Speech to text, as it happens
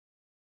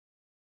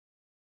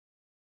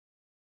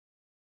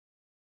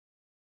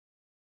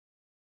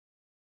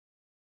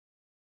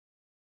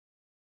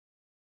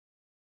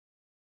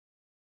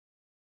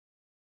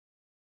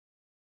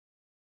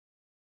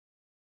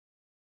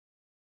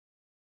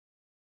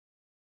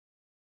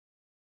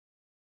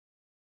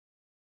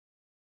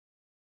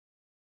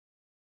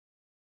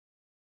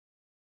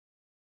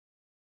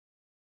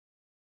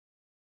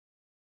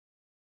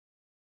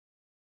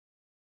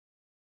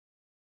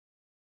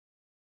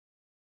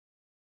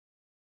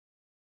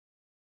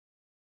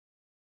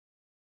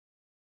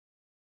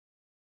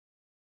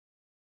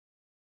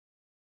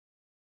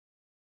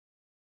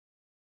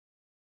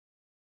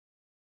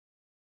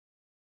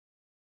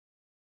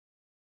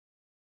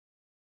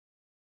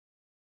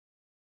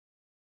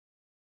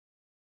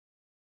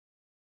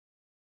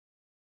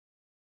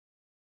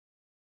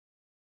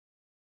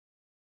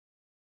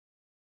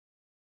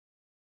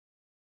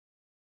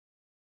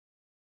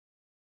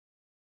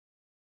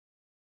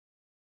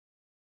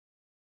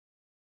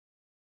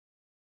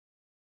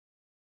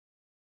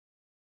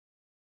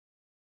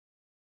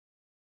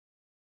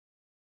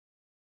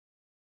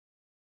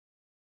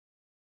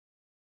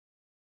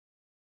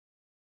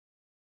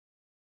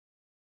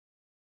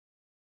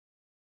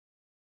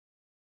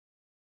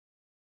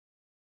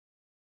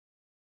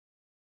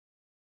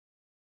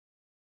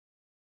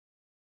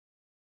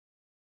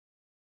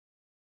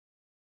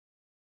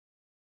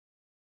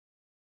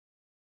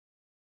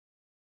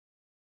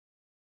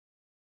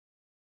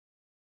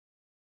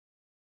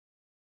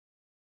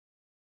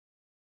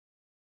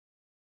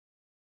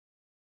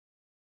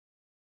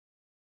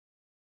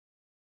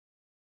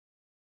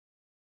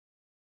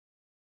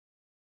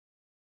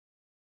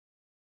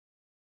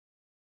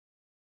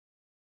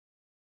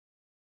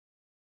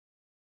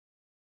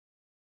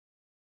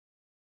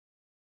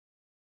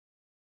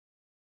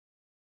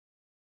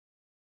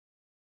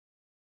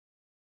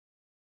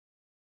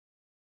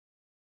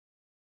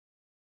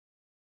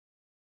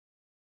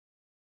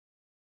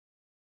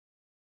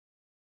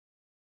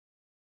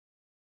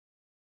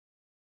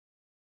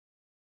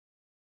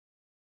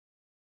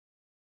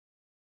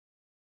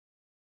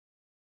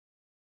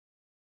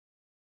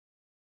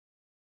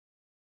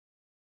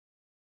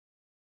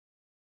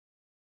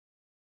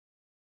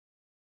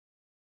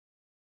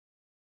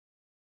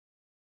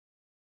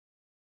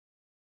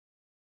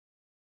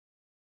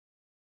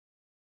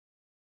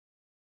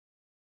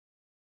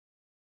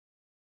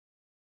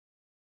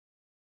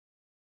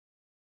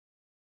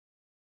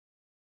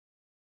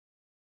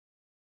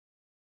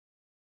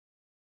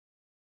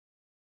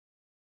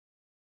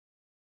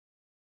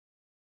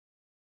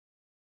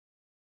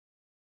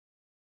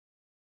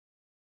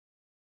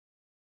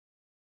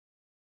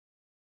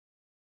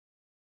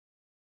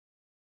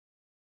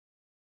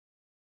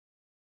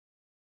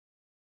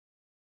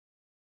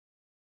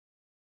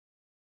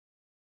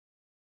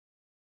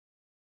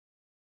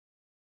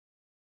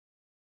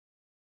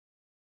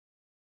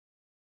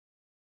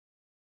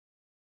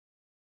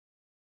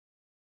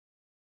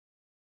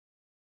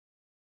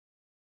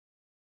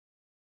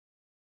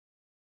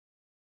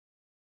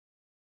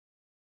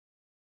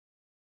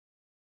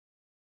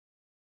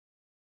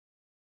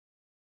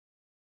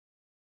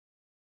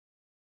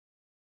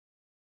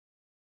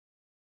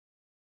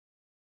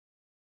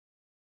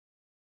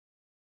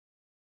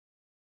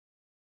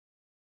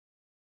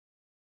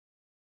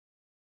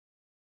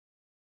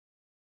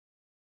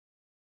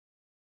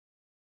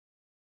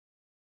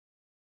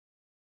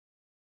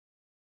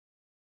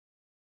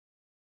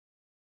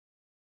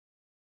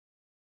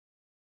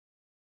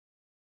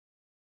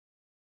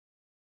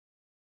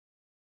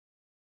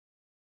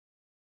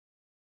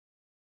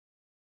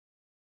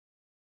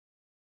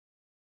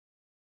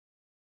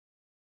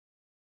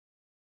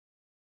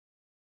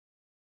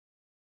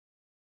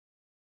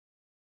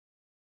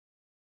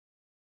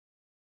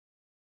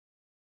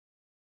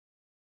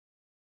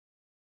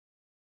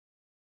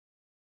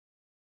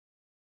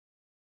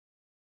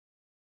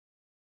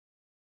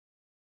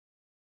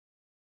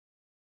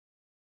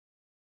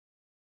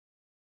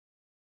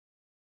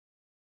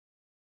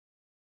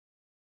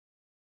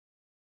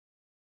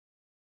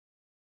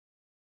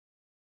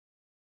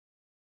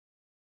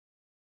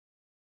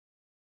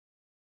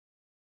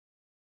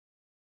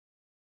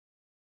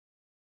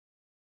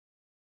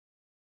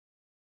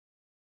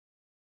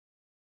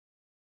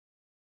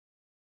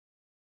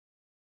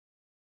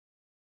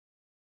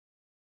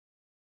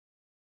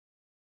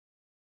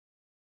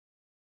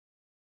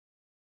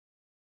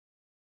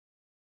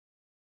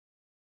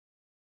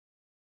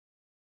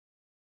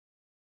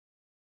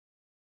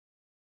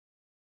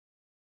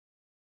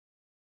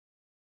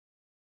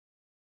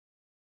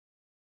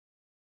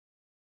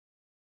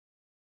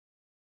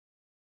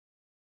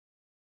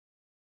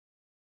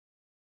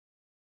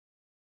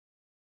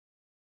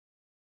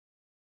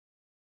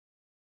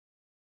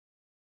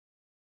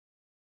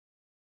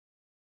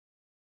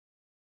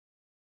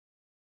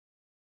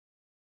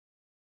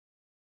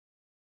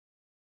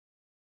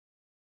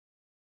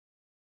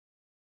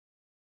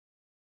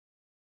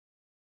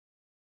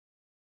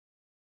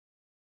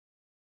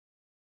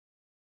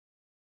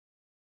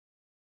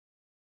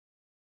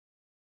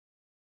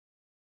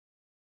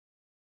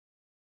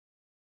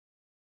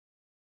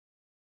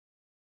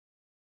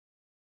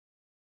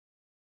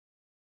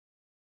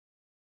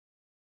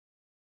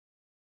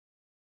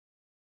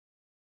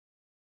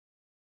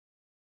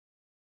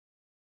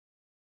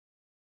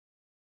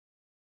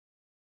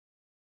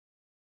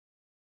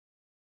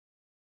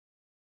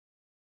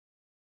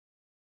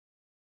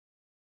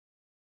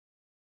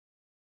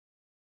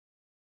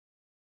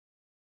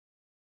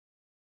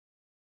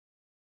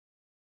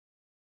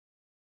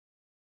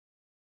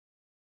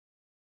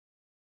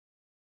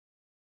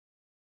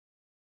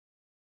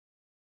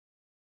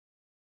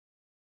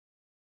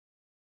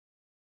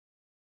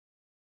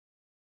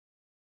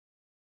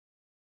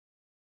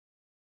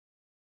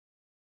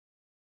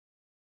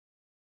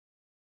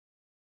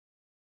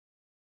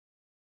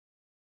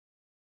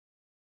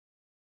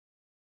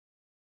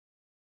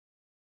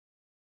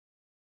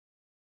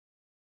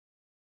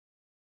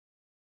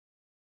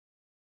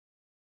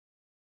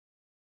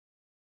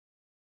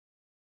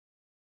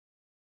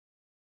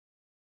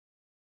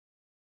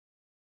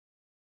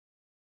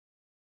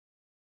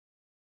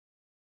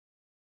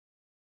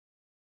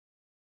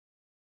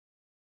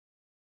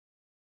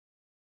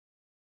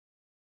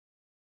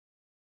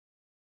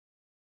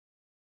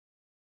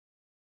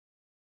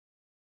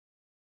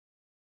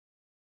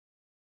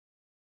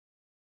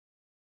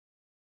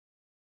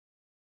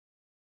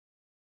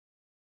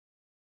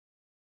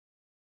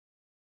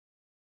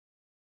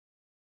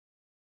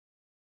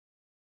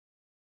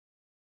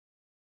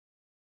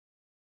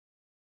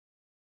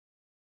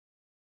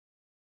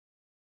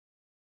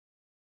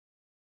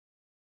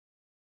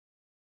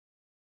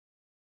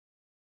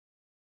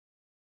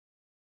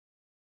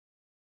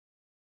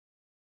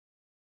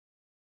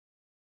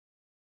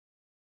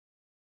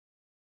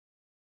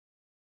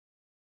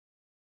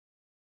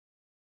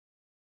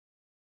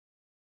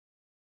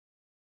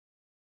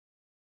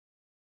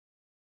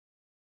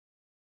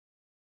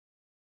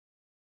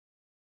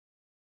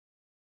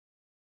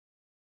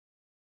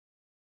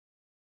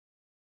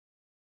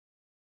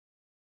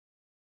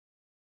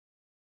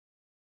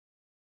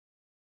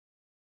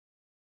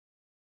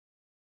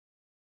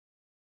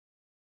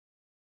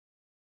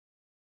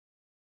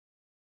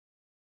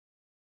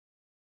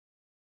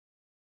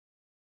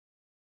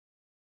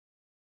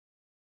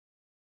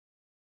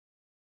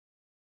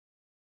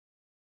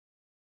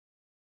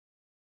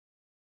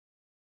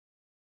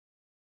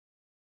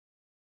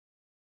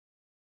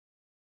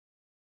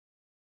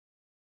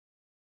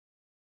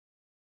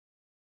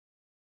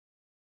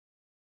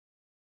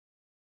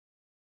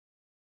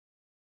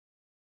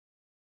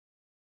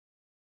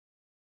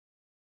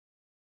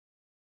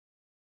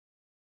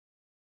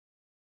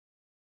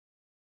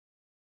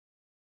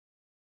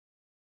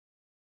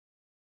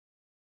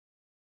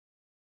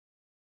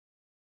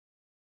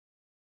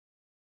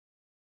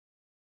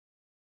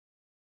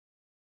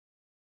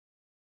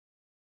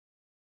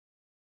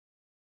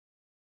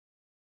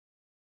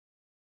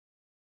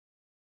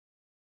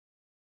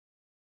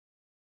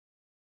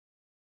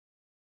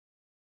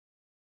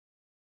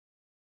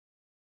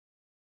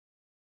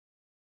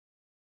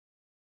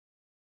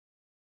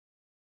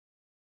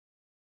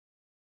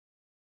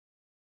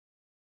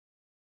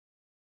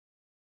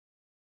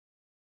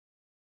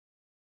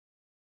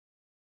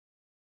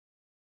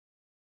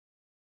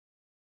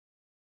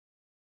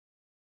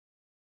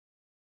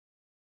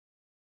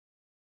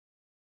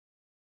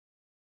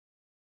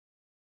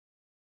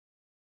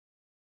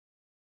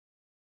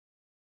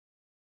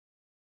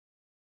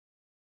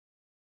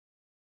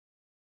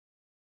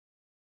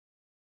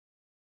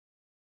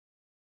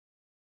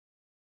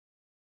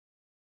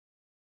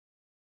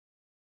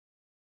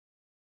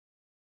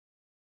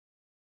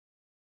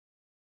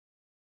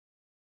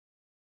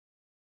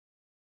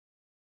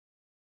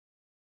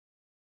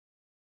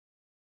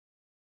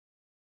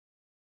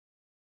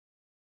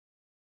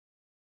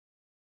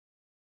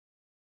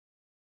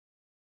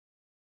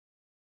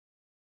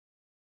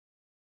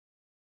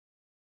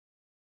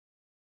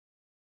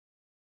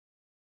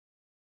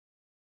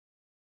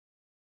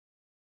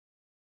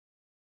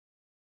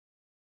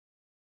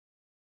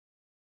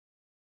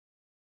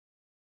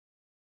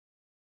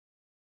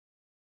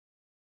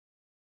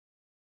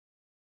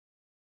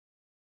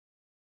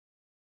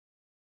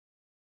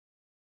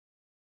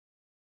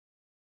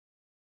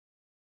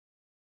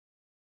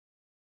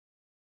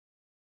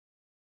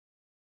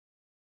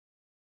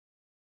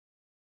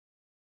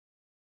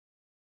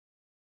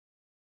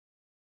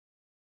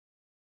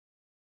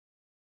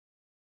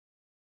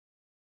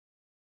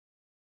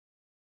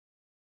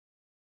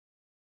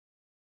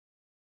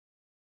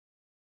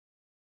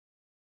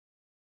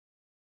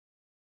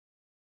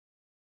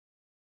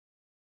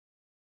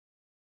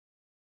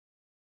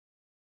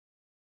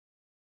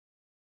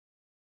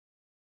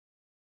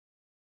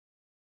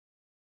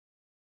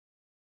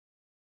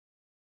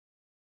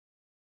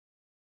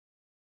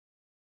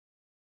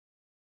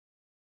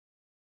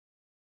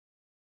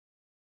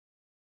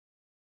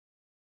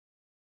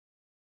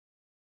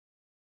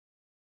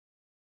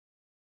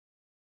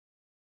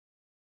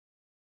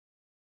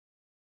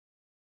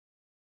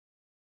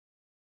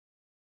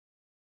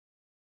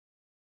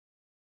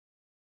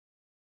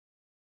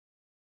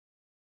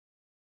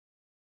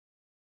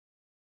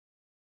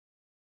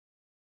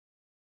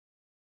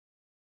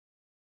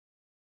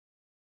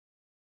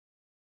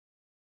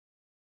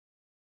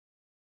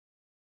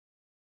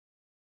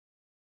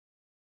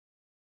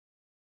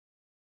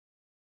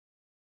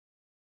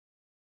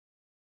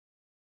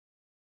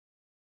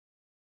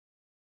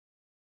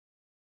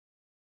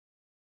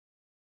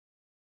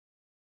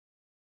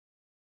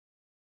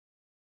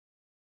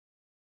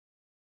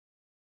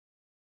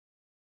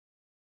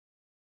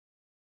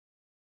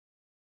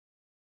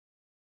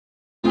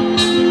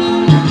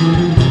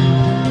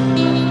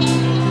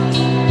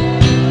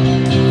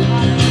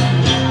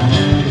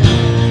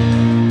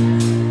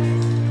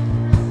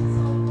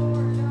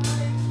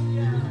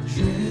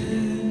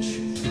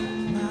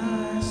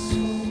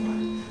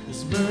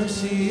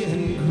mercy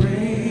and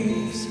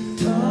grace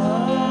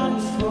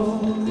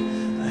unfold.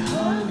 I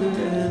hunger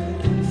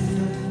and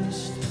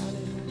thirst.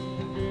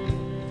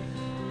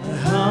 I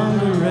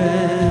hunger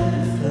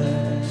and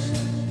thirst.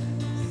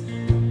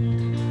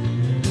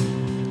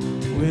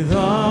 With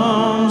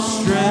arms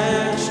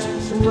stretched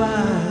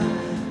wide,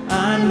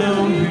 I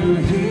know you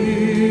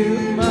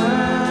hear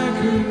my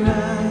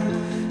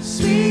cry.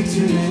 Speak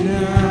to me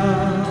now.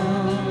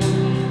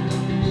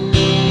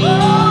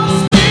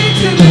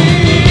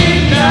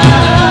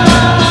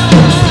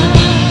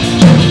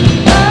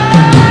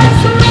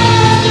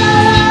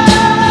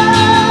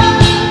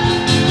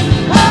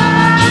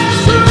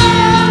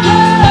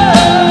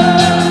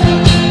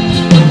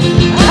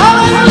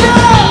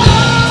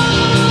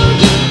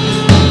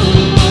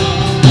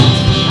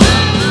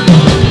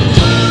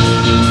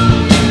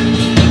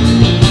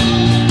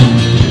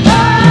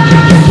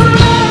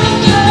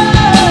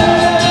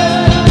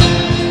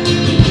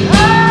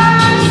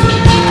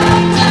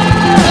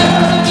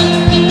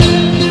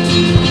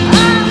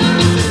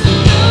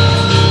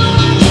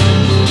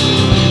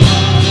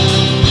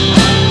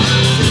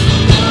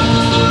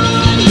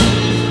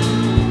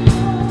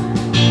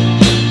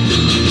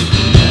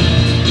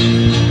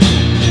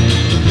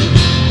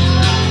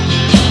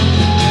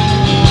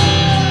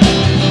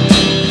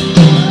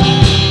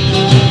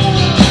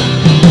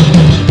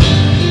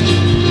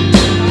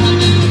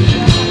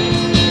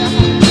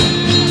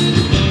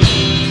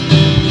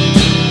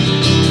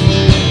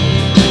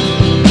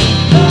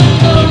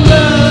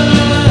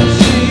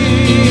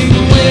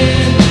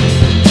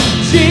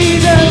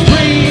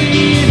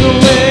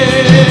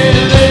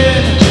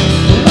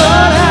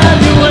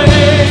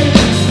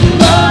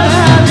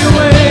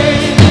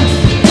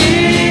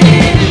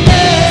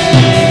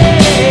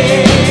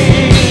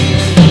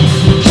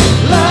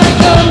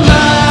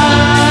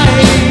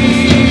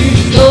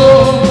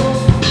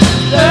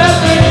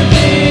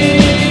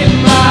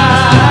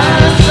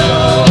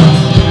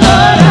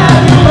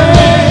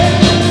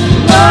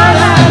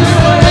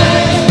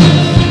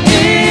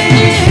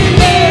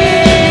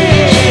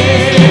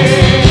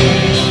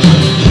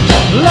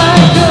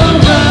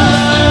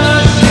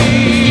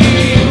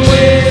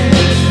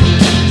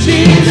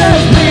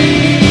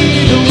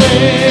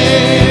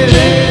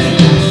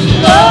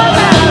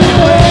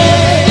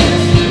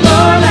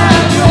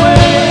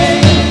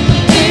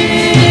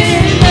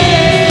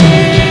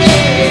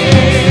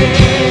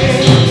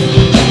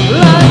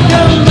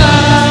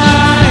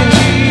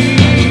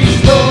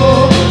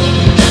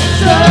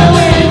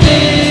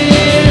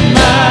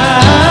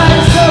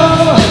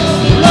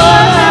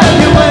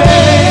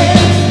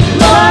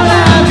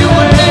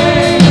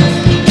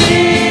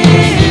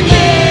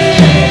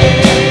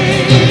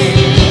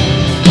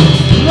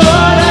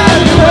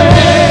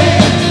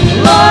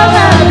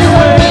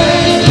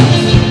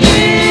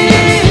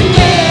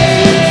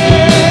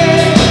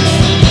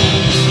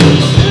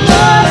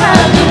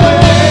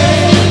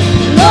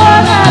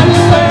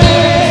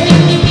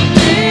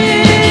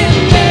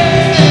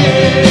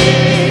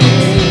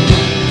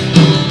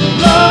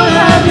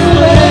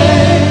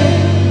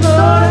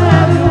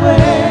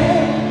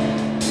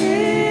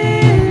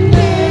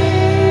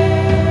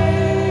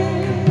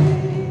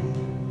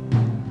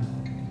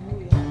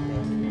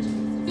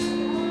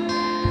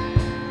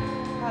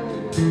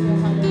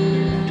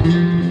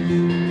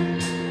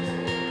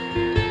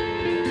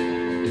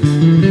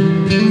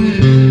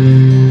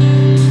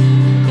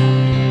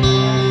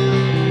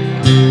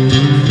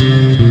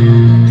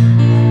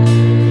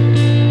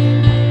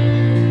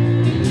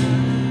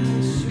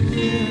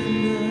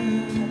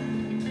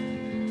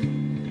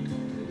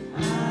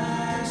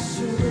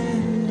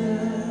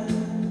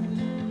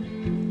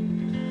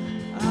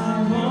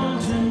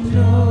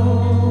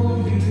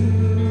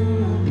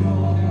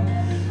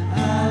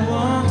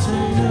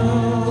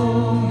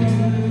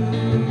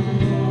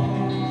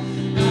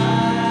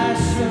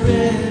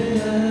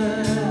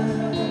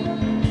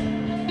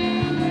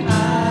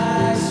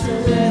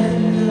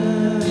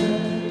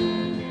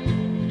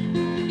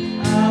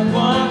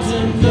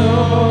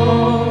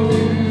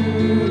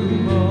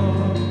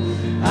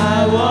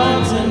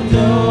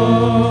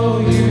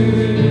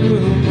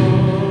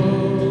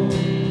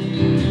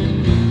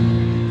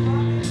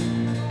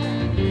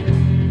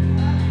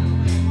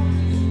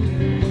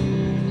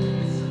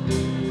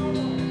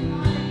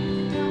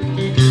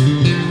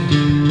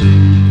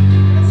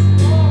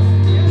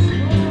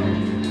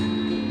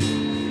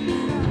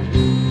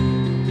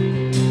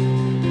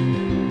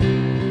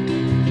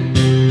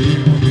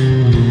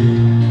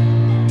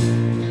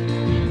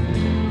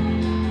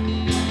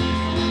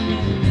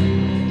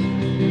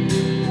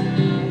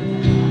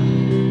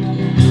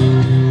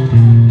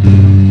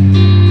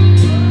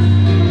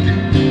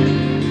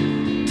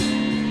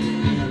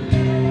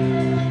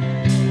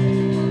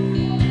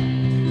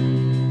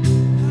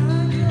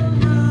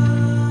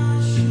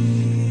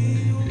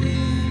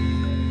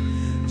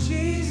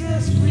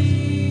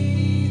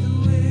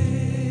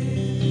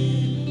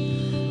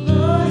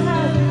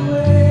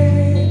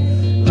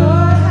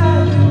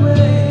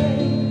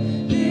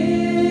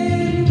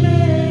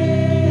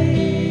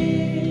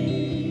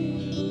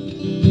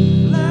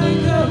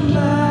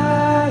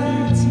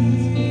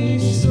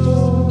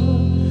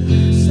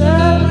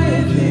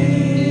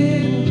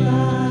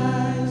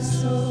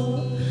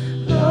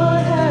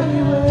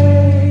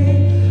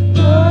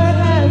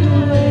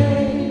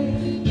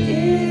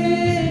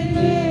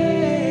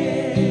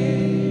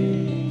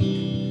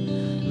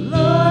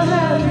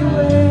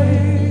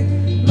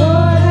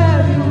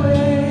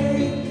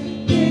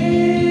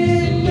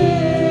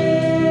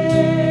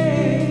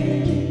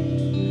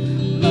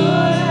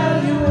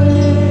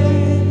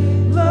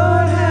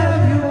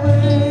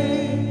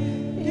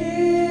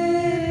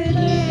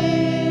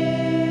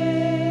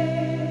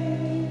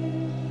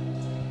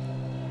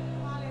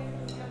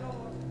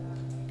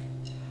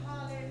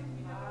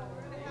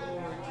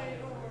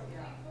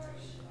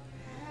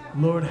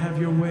 Lord, have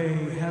your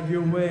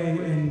way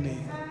in me.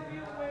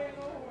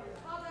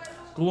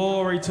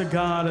 Glory to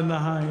God in the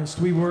highest.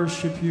 We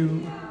worship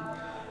you.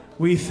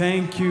 We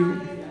thank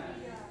you.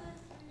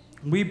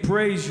 We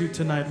praise you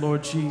tonight,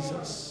 Lord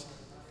Jesus.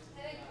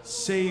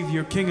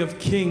 Savior, King of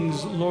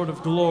kings, Lord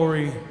of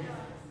glory,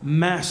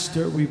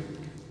 Master, we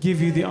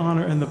give you the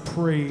honor and the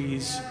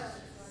praise.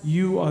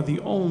 You are the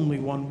only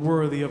one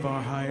worthy of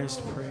our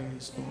highest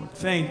praise, Lord.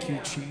 Thank you,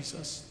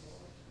 Jesus.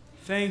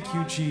 Thank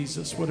you,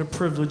 Jesus. What a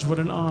privilege, what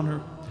an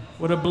honor,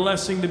 what a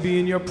blessing to be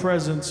in your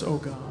presence, oh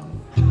God.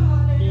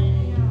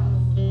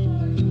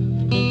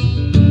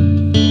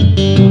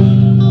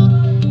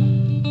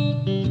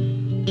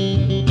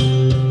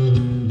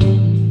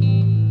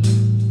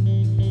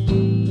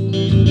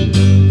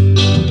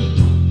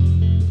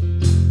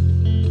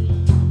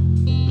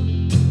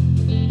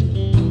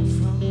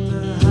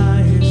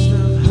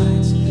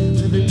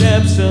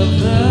 Of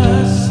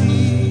the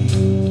sea,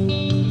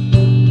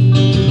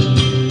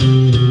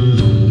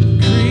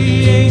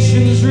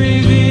 creation's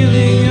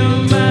revealing your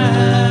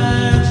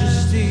majesty.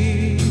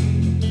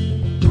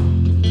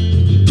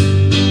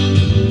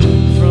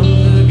 From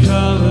the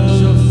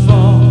colors of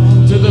fall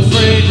to the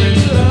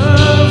fragrance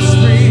of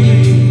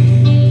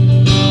spring,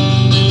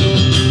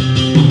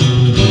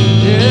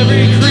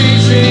 every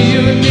creature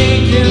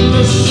unique in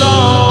the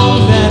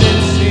song that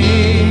it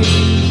sings,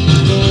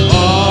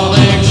 all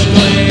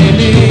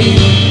exclaiming,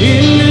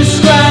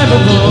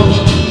 indescribable,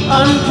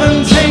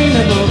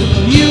 uncontainable.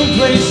 You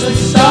place the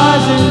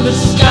stars in the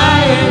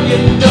sky and you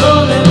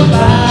know them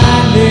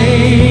by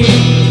name.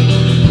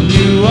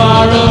 You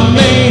are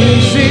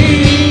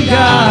amazing,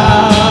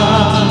 God.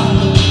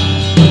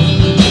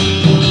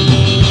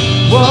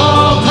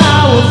 All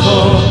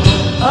powerful,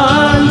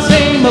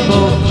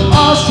 untamable,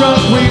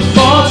 awestruck we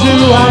fall to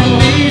our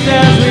knees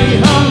as we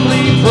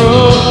humbly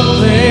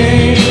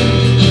proclaim.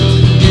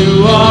 You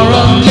are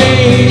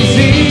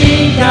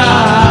amazing,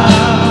 God.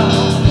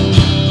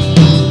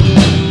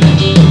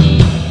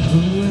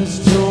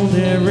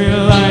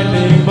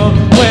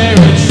 Where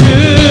it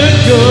should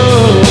go,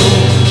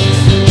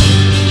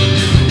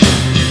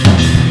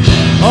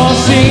 all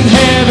seen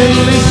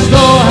heavenly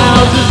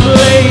storehouses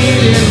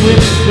laden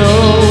with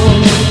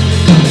stone.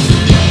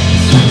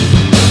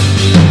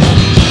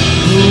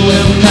 Who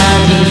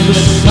imagined the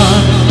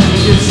sun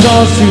gives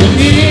source to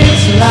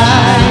its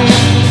light,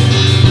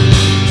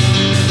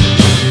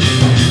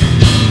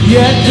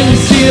 yet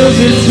conceals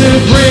it to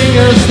bring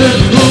us the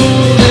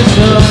coolness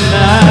of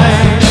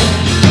night?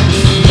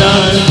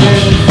 None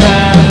can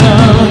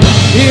fathom,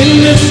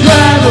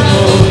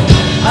 indescribable,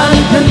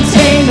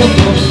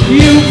 uncontainable.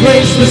 You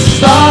place the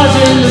stars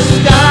in the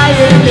sky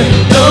and you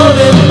know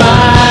them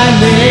by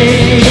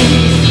name.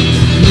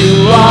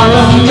 You are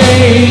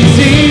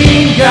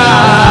amazing,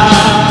 God.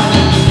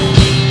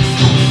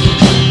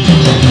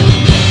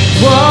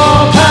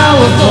 All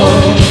powerful,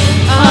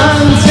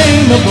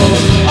 untamable,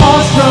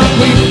 awestruck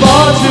we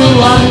fall to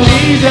our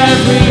knees as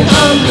we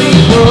humbly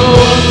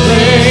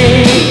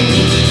proclaim.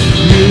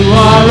 You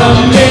are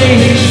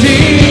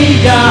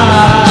amazing,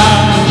 God.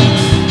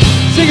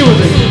 Sing it with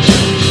me.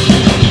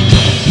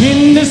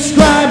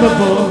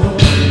 Indescribable,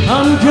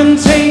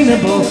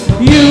 uncontainable.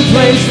 You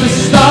place the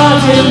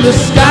stars in the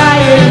sky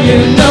and you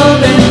know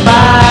them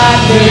by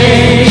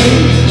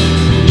name.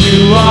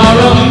 You are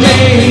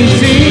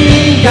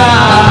amazing,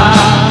 God.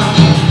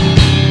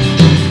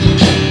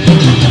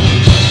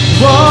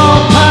 All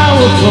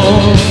powerful,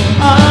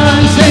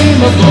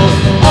 untamable,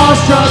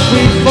 awestruck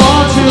we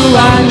fall to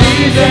our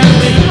knees and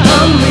we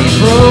humbly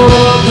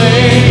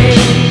proclaim.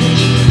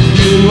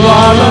 You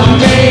are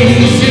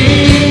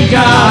amazing,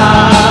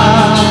 God.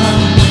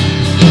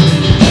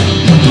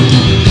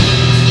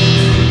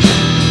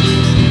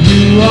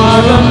 You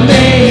are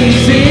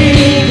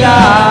amazing,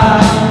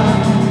 God.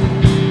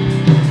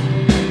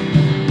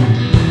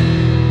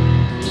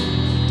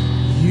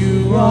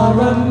 You are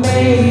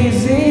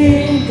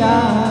amazing,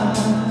 God.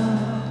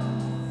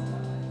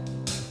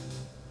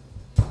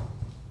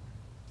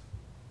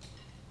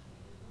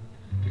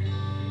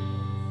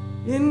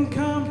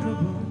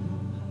 Incomparable,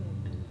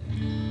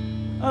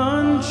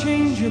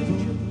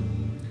 unchangeable.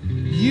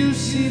 You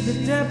see the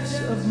depths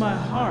of my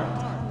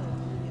heart,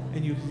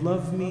 and you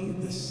love me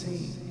the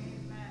same.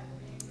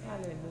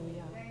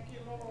 Hallelujah.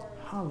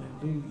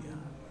 Hallelujah.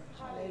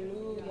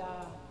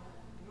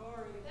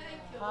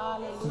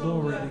 Hallelujah.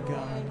 Glory to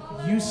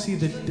God. You see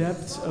the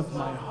depths of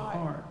my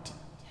heart,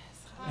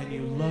 and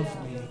you love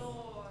me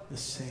the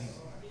same.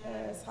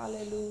 Yes,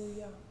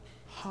 hallelujah.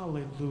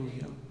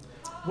 Hallelujah.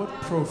 What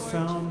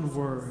profound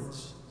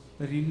words,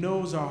 that he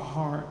knows our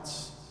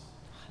hearts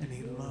and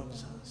he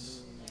loves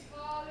us.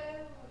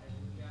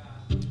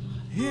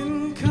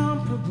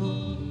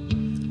 Incomparable,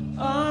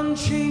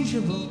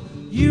 unchangeable.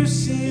 You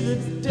see the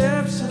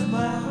depths of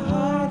my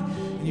heart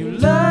and you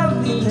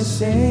love me the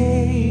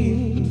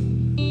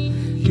same.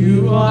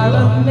 You are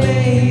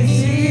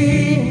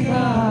amazing,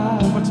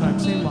 God. One more time,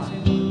 same line.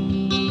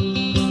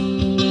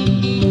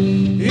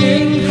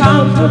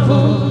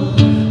 Incomparable,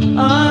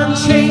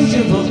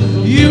 unchangeable.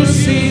 You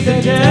see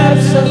the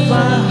depths of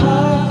my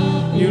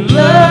heart. You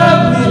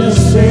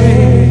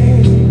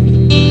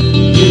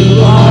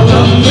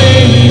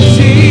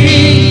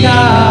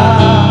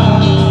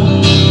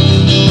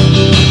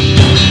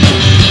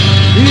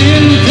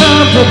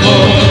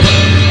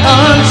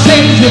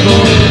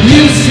uncontainable.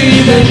 You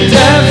see the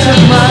depths of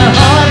my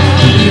heart.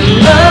 You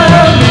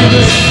love me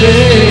the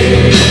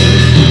same.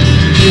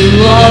 You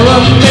are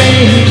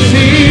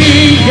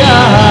amazing,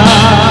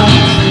 God.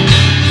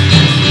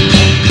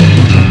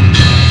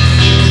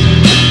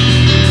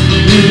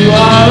 You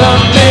are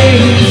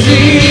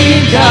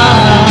amazing,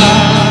 God.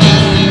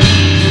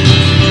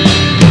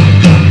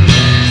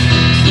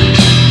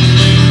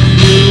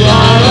 You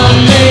are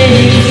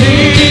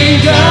amazing,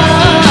 God.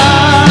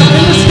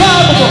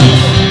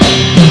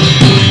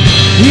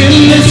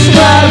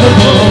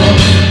 Indescribable,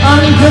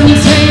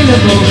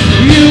 uncontainable.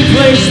 You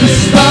place the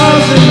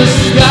stars in the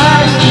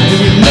sky, and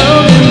you know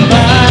them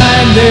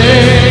by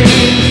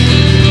name.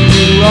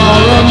 You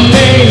are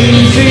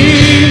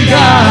amazing,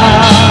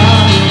 God.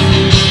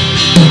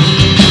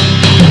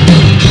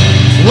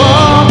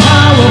 All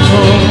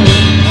powerful,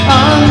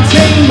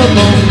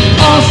 untamable,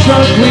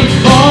 awestruck we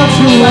fall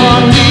to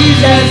our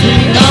knees as we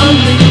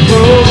humbly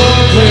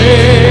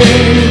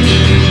proclaim.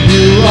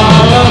 You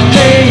are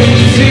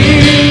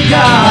amazing,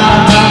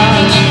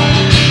 God.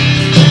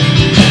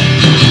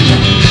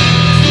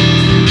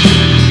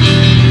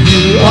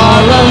 You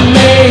are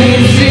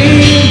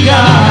amazing,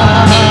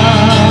 God.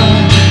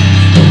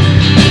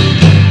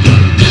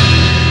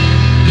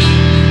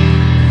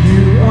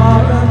 You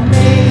are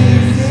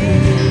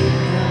amazing,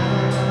 God.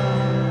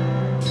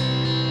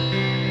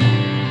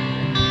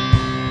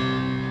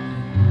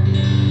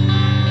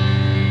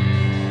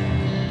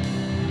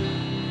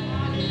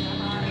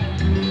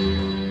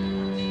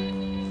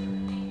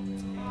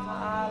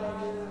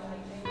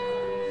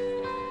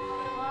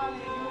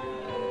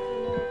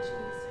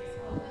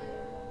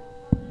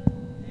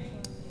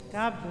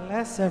 God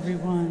bless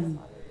everyone.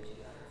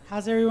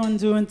 How's everyone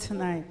doing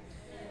tonight?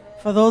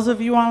 For those of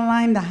you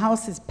online, the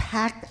house is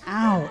packed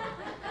out.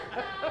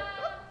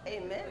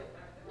 Amen.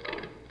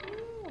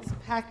 It's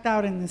packed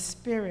out in the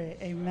spirit.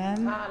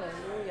 Amen.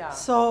 Hallelujah.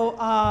 So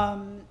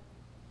I'm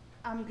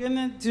going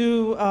to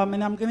do,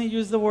 and I'm going to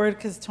use the word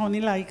because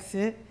Tony likes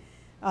it.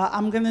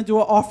 I'm going to do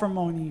an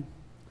offermony.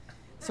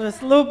 So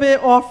it's a little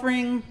bit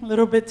offering, a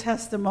little bit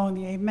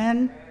testimony.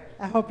 Amen.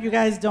 I hope you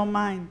guys don't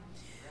mind.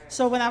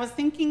 So when I was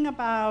thinking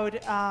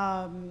about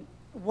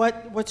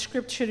what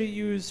scripture to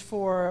use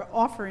for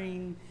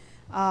offering,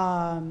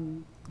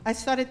 I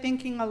started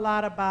thinking a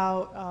lot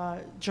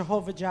about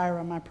Jehovah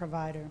Jireh, my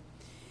provider.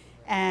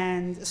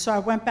 And so I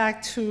went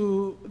back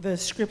to the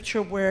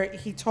scripture where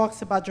he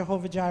talks about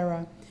Jehovah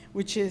Jireh,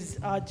 which is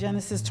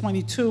Genesis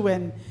 22.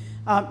 And,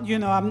 you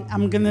know,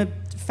 I'm going to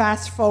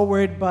fast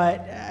forward,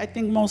 but I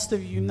think most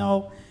of you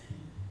know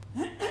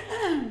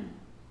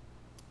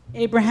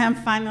Abraham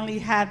finally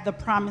had the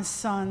promised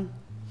son,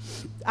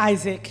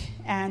 Isaac,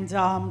 and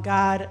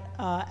God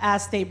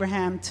asked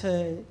Abraham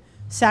to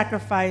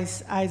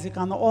sacrifice Isaac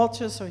on the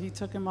altar, so he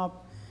took him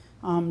up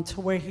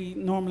to where he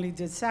normally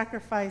did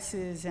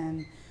sacrifices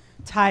and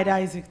tied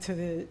Isaac to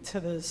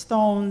the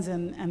stones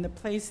and the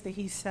place that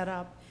he set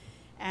up.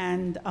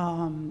 And,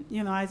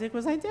 you know, Isaac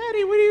was like,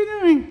 "Daddy, what are you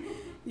doing?"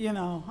 You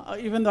know,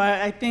 even though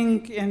I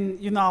think, and,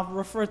 you know, I'll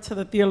refer to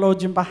the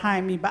theologian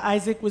behind me, but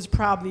Isaac was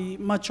probably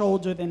much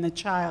older than the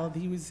child.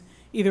 He was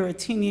either a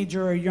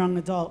teenager or a young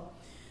adult.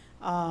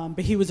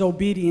 But he was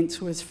obedient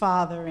to his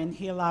father, and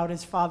he allowed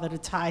his father to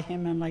tie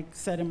him and, like,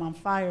 set him on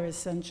fire,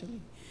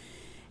 essentially.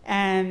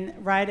 And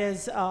right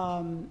as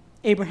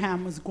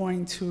Abraham was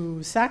going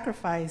to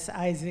sacrifice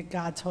Isaac,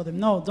 God told him,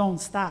 "No, don't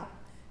stop.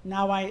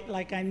 Now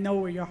I know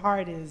where your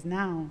heart is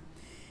now."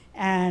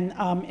 And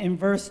in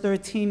verse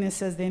 13, it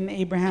says, "Then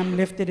Abraham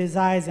lifted his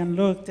eyes and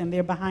looked, and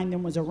there behind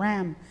him was a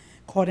ram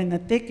caught in the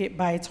thicket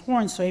by its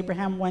horns. So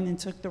Abraham went and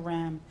took the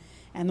ram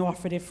and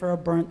offered it for a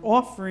burnt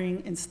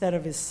offering instead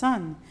of his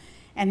son.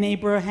 And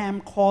Abraham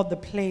called the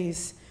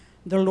place,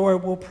 'The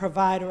Lord will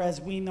provide,' or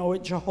as we know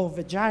it,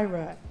 Jehovah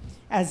Jireh,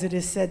 as it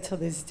is said to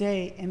this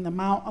day, 'In the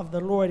mount of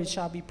the Lord it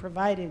shall be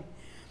provided.'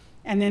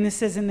 And then it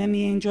says, 'And then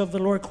the angel of the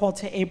Lord called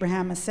to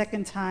Abraham a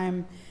second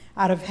time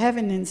out of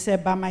heaven and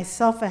said, By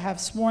myself I have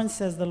sworn,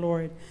 says the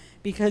Lord,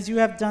 because you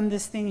have done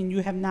this thing and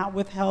you have not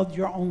withheld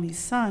your only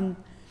son,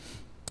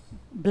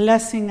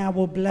 blessing I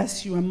will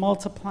bless you, and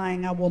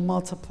multiplying I will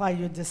multiply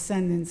your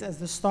descendants as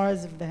the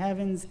stars of the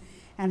heavens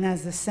and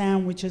as the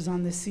sand which is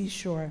on the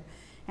seashore.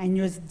 And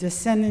your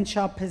descendants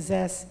shall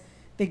possess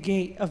the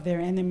gate of their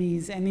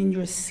enemies, and in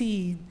your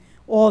seed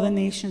all the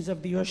nations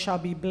of the earth shall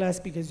be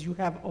blessed, because you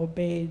have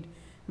obeyed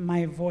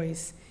my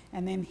voice.'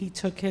 And then he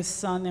took his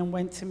son and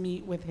went to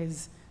meet with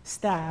his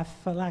staff,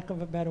 for lack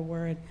of a better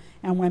word,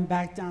 and went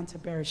back down to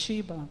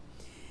Beersheba.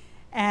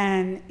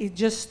 And it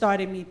just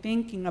started me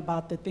thinking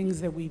about the things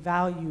that we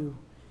value.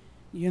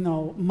 You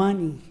know,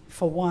 money,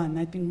 for one.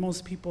 I think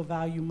most people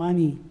value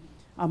money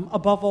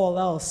above all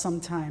else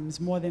sometimes,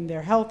 more than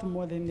their health,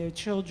 more than their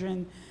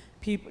children.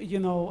 People, you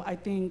know, I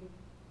think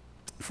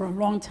for a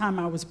long time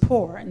I was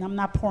poor, and I'm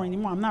not poor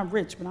anymore. I'm not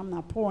rich, but I'm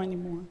not poor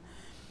anymore.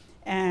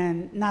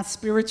 And not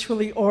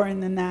spiritually or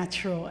in the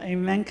natural,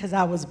 amen, because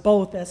I was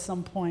both at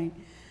some point.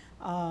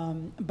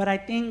 But I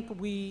think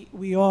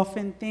we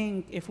often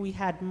think if we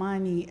had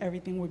money,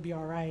 everything would be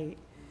all right.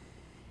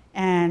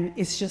 And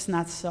it's just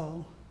not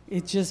so.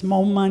 It's just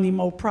more money,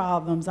 more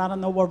problems. I don't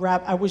know what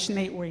rap, I wish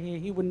Nate were here,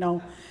 he would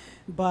know.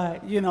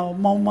 But, you know,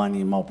 more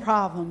money, more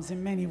problems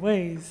in many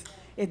ways.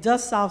 It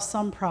does solve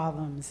some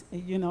problems,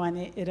 you know, and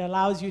it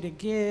allows you to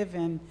give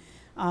and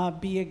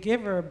be a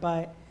giver.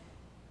 But,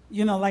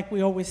 you know, like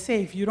we always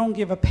say, if you don't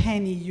give a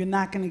penny, you're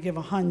not going to give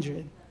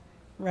 100,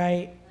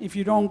 right? If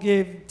you don't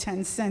give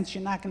 10 cents,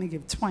 you're not going to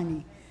give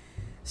 20.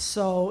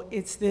 So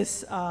it's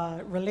this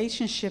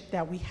relationship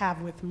that we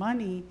have with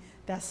money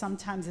that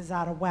sometimes is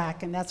out of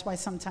whack. And that's why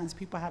sometimes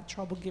people have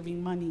trouble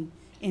giving money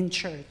in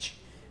church,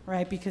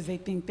 right? Because they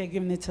think they're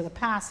giving it to the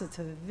pastor,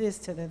 to the this,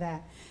 to the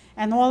that.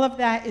 And all of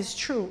that is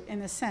true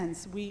in a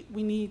sense. We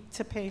need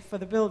to pay for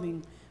the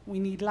building. We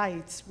need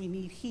lights. We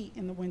need heat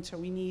in the winter.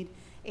 We need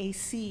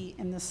AC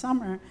in the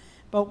summer.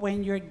 But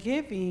when you're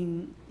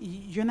giving,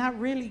 you're not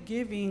really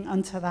giving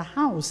unto the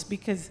house,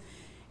 because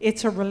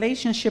it's a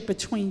relationship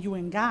between you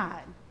and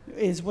God,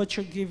 is what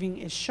you're giving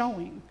is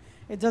showing.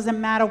 It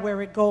doesn't matter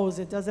where it goes.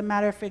 It doesn't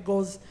matter if it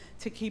goes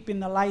to keeping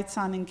the lights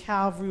on in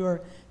Calvary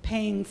or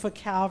paying for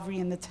Calvary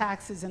and the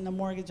taxes and the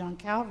mortgage on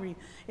Calvary.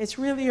 It's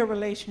really a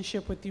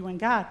relationship with you and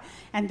God.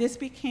 And this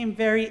became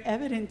very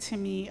evident to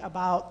me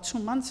about 2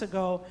 months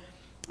ago.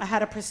 I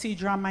had a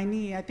procedure on my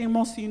knee. I think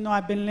most of you know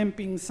I've been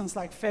limping since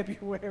like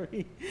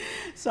February.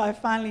 So I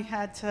finally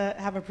had to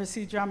have a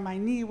procedure on my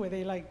knee where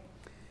they like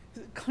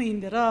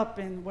cleaned it up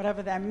and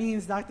whatever that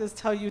means. Doctors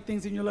tell you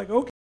things and you're like,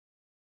 okay.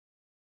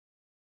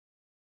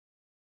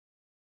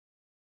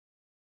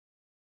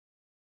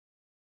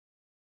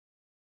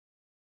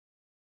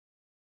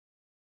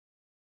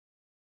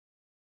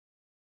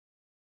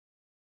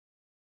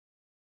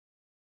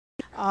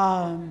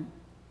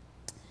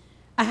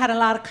 I had a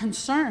lot of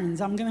concerns.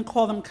 I'm going to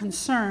call them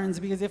concerns,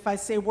 because if I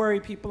say worry,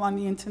 people on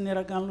the internet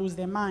are going to lose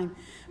their mind.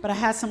 But I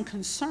had some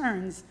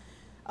concerns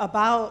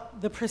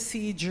about the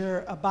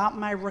procedure, about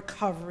my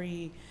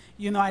recovery.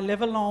 You know, I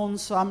live alone,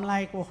 so I'm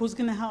like, well, who's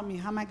going to help me?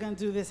 How am I going to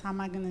do this? How am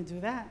I going to do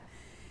that?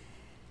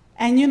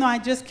 And, you know, I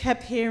just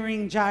kept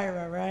hearing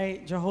Jireh,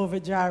 right?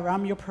 Jehovah Jireh,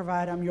 I'm your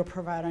provider, I'm your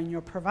provider, I'm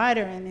your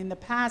provider. And in the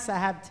past, I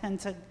have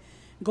tend to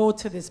go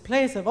to this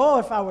place of, oh,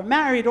 if I were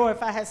married or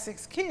if I had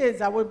 6 kids,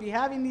 I would be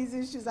having these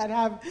issues. I'd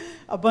have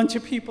a bunch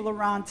of people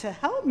around to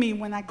help me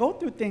when I go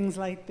through things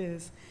like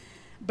this.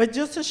 But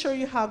just to show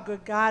you how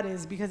good God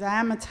is, because I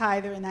am a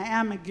tither and I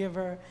am a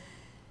giver,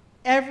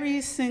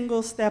 every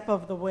single step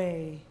of the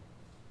way,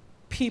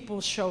 people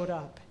showed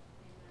up.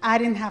 I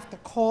didn't have to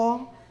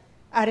call.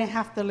 I didn't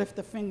have to lift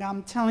a finger.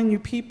 I'm telling you,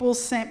 people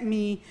sent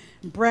me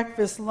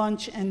breakfast,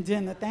 lunch, and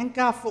dinner. Thank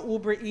God for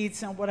Uber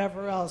Eats and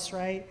whatever else,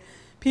 right?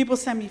 People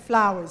sent me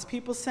flowers.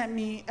 People sent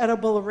me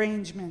edible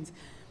arrangements.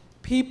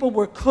 People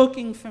were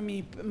cooking for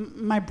me.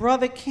 My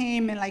brother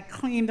came and like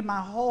cleaned my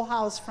whole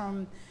house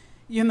from,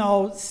 you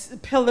know,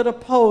 pillar to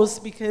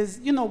post, because,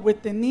 you know,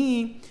 with the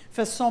knee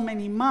for so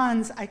many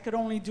months, I could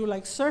only do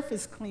like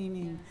surface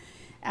cleaning.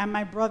 And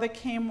my brother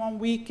came one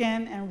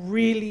weekend and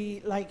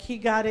really, like, he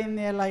got in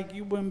there like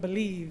you wouldn't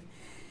believe.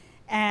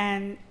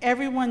 And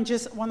everyone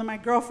just, one of my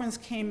girlfriends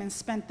came and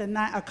spent the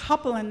night, a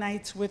couple of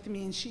nights with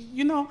me. And she,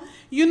 you know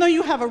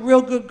you have a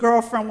real good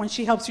girlfriend when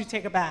she helps you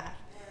take a bath.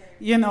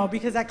 You know,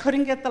 because I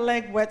couldn't get the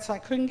leg wet, so I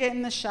couldn't get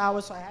in the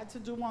shower, so I had to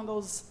do one of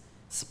those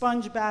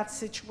sponge bath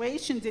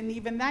situations. And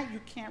even that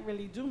you can't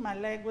really do. My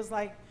leg was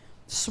like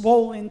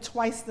swollen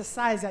twice the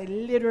size. I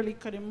literally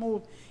couldn't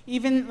move.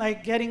 Even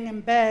like getting in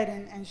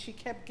bed, and she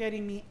kept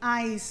getting me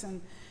ice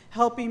and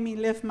helping me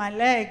lift my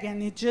leg.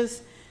 And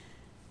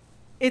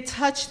it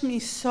touched me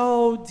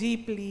so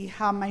deeply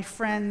how my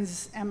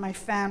friends and my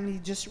family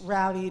just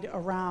rallied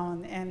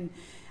around. And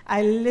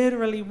I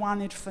literally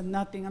wanted for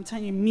nothing. I'm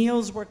telling you,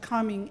 meals were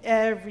coming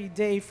every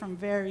day from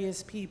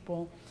various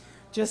people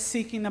just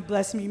seeking to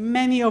bless me,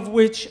 many of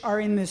which are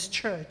in this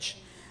church.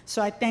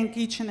 So I thank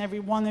each and every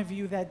one of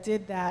you that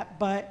did that.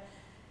 But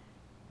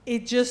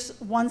it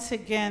just once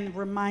again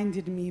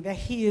reminded me that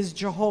He is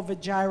Jehovah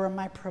Jireh,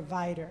 my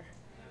provider.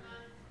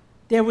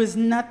 There was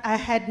I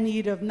had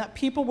need of,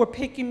 people were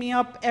picking me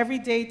up every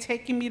day,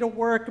 taking me to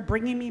work,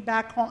 bringing me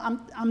back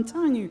home. I'm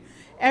telling you,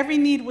 every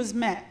need was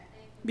met,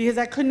 because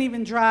I couldn't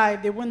even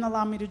drive. They wouldn't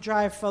allow me to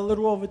drive for a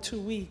little over 2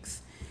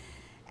 weeks.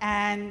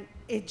 And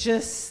it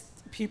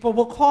just, people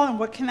were calling,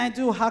 what can I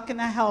do? How can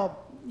I help?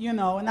 You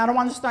know, and I don't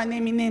want to start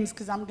naming names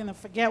because I'm going to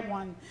forget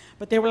one.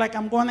 But they were like,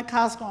 I'm going to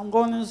Costco. I'm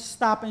going to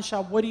Stop and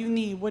Shop. What do you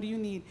need? What do you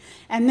need?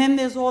 And then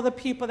there's all the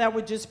people that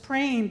were just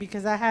praying,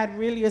 because I had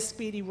really a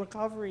speedy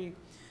recovery.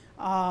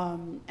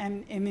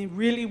 And it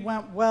really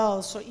went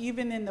well. So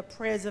even in the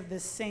prayers of the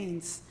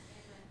saints,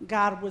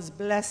 God was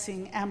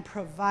blessing and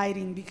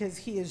providing, because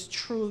He is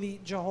truly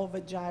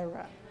Jehovah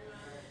Jireh.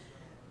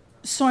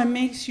 So it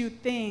makes you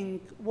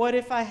think, what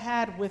if I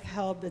had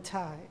withheld the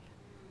tithe?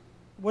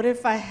 What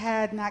if I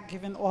had not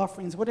given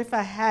offerings? What if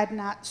I had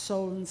not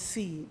sown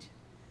seed?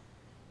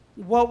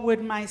 What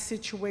would my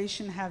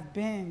situation have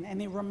been?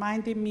 And it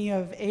reminded me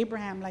of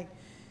Abraham. Like,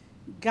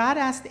 God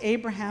asked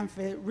Abraham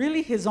for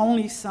really his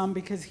only son,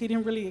 because he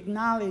didn't really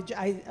acknowledge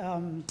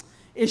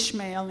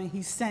Ishmael, and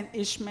he sent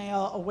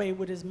Ishmael away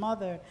with his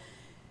mother.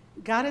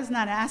 God is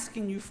not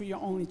asking you for your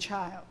only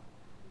child.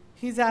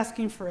 He's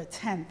asking for a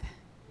tenth.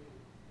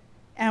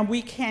 And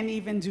we can't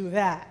even do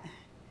that.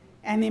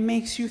 And it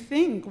makes you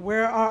think,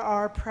 where are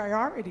our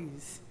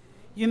priorities?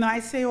 You know, I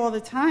say all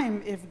the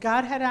time, if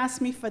God had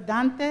asked me for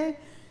Dante,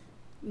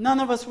 none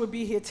of us would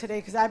be here today,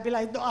 because I'd be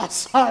like, no, I'm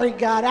sorry,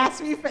 God,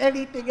 ask me for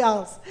anything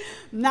else.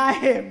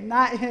 Not him,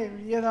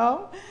 you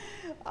know?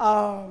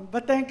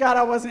 But thank God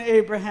I wasn't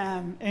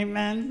Abraham,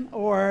 amen?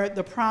 Or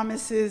the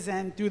promises,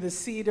 and through the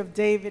seed of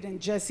David and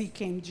Jesse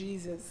came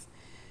Jesus.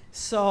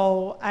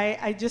 So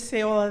I just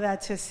say all of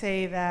that to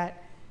say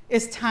that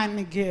it's time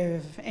to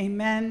give,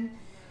 amen?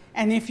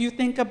 And if you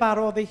think about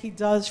all that he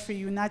does for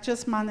you, not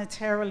just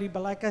monetarily,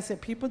 but like I said,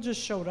 people just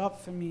showed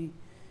up for me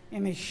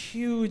in a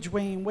huge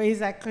way, in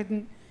ways I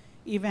couldn't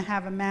even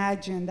have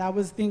imagined. I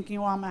was thinking,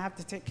 oh, I'm going to have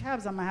to take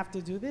cabs, I'm going to have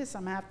to do this,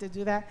 I'm going to have to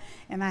do that,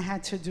 and I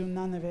had to do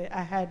none of it.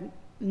 I had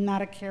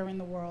not a care in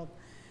the world.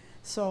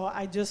 So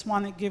I just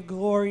want to give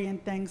glory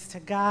and thanks to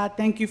God.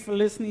 Thank you for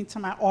listening to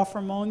my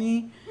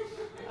offermony.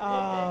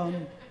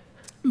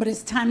 But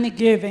it's time to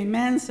give,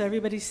 amen? So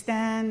everybody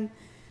stand.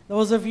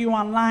 Those of you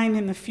online,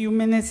 in a few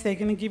minutes, they're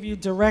going to give you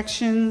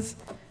directions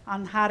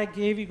on how to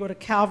give. You go to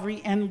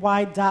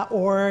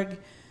calvaryny.org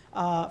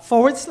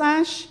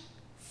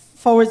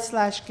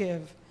 /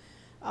 give.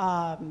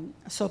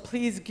 So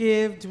please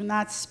give. Do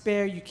not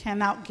spare. You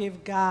cannot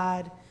give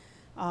God.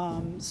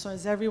 So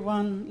as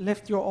everyone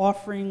lift your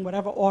offering,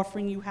 whatever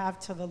offering you have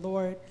to the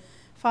Lord,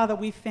 Father,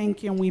 we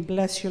thank you and we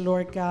bless you,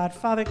 Lord God.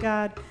 Father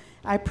God,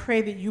 I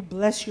pray that you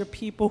bless your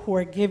people who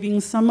are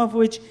giving, some of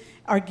which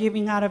are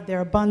giving out of their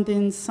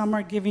abundance, some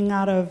are giving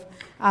out of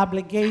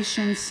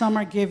obligation, some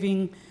are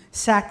giving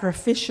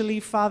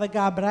sacrificially, Father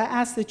God. But I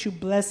ask that you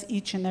bless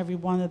each and every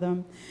one of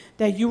them,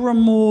 that you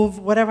remove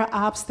whatever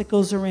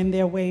obstacles are in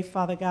their way,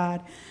 Father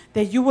God,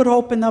 that you would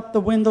open up the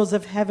windows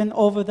of heaven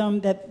over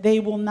them, that they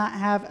will not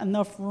have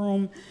enough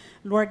room,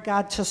 Lord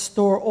God, to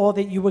store all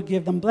that you would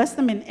give them. Bless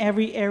them in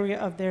every area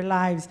of their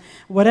lives.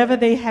 Whatever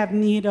they have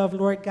need of,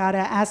 Lord God, I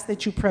ask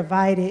that you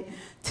provide it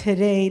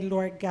today,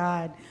 Lord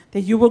God,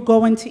 that you will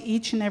go into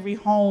each and every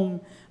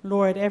home,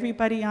 Lord,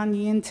 everybody on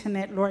the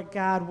internet, Lord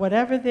God,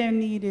 whatever their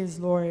need is,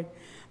 Lord,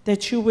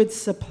 that you would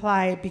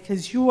supply it,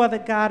 because you are the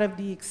God of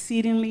the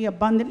exceedingly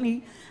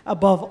abundantly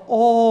above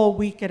all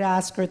we could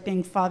ask or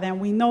think, Father. And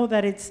we know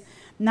that it's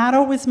not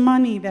always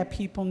money that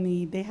people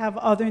need. They have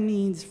other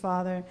needs,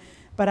 Father.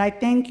 But I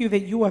thank you that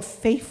you are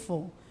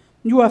faithful.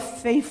 You are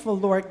faithful,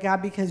 Lord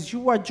God, because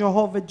you are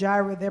Jehovah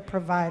Jireh, their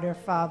provider,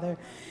 Father.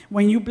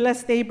 When you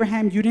blessed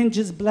Abraham, you didn't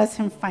just bless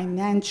him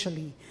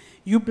financially.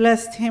 You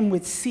blessed him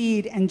with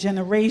seed and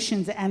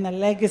generations and a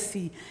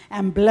legacy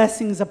and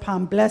blessings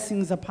upon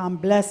blessings upon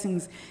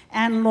blessings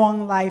and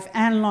long life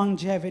and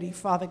longevity,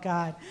 Father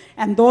God.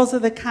 And those are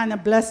the kind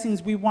of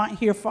blessings we want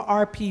here for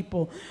our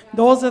people.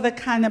 Those are the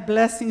kind of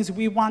blessings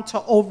we want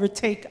to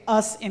overtake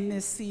us in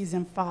this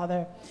season,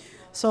 Father.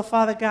 So,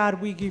 Father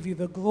God, we give you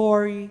the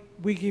glory,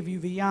 we give you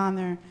the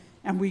honor,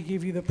 and we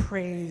give you the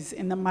praise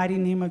in the mighty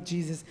name of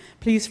Jesus.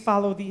 Please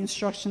follow the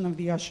instruction of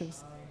the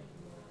ushers.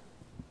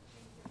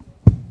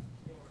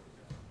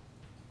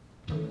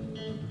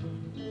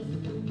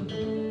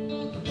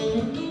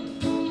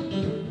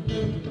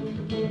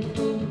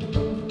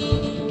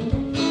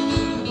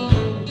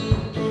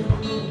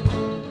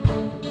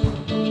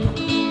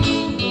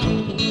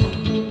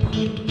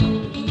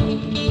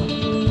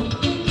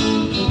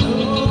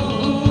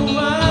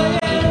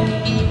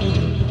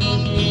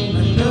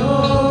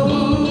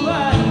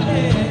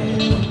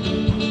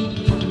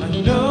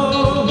 I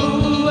know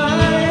who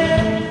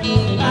I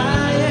am.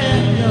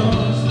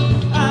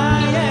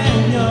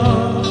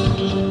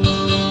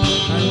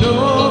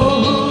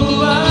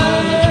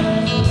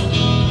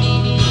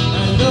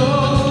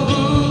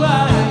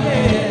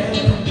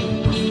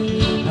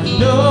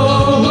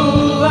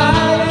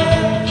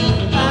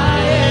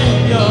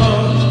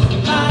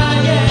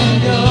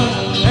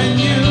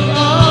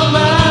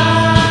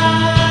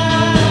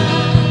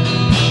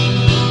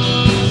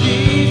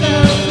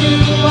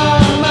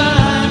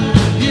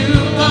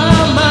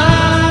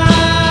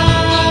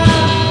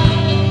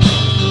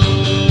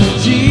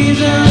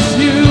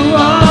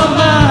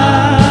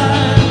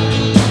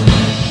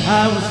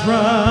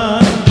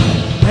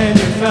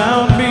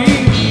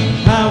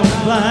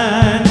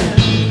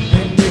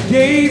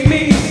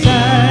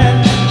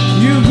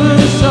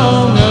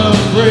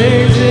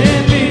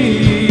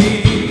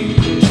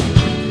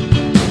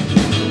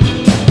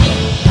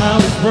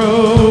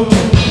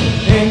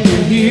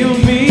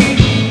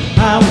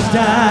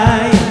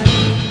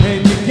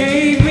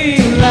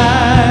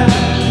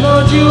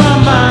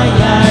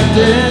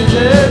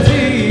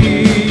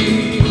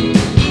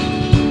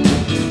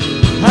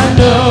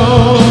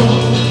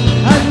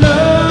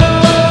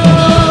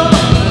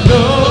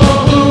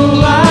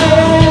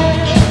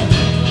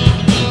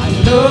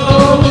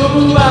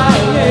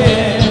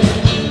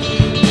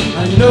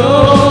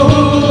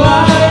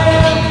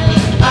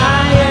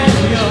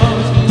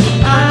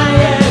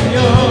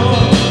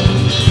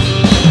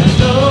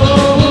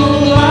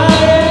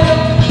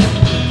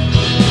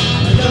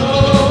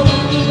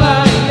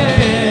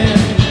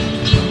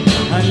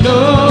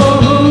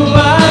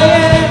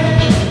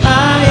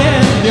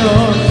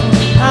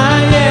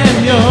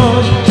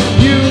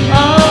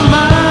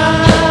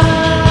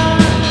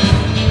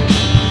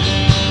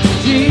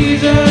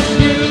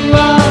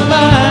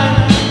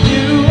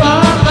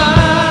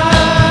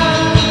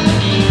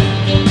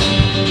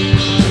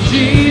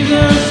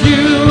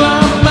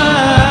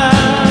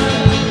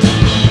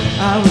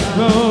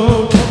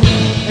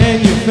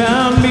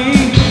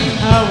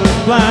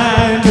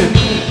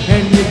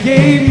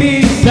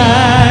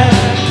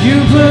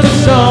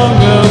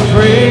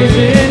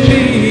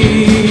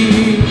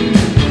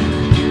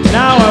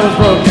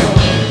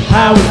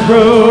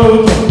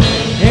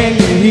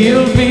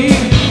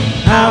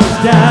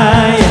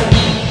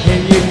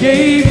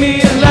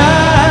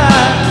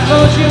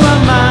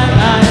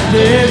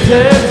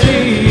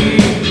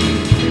 identity.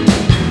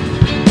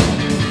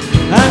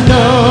 I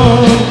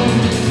know,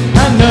 I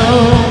know,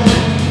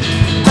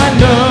 I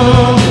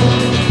know,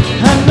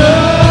 I know,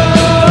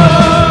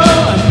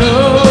 I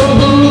know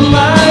who I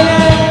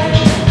am.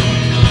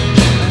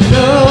 I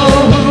know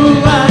who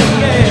I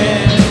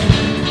am.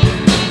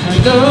 I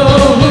know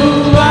who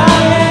I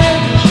am.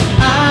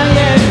 I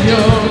am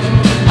yours.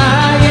 I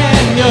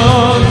am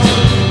yours.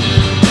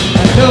 I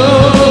know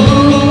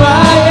who I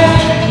am.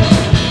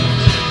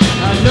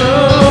 I know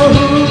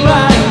who I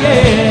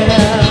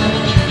am.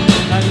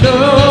 I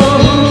know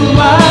who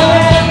I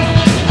am.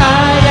 I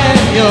am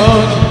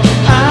yours.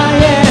 I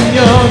am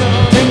yours.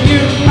 And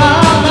you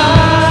are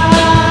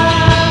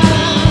mine.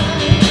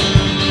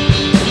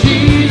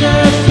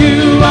 Jesus, you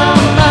are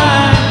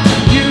mine.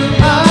 You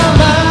are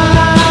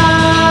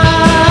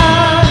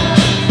mine.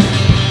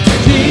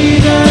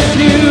 Jesus,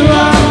 you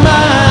are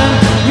mine.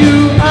 You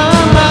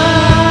are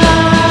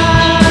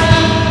mine.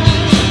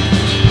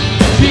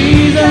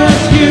 Jesus,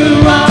 you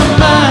are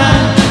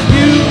mine.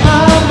 You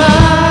are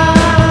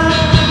mine.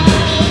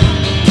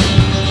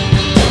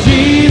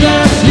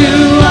 Jesus, you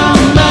are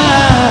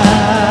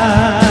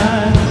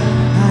mine.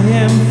 I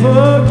am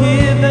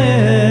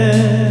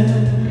forgiven.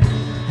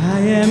 I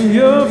am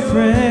your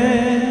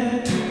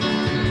friend.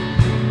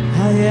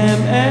 I am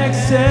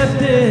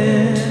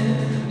accepted.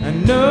 I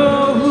know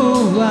who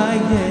I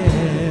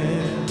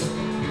am.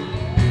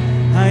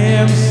 I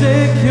am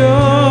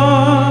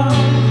secure.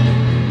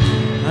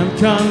 I'm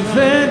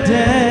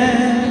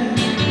confident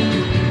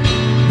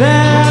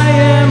that I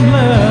am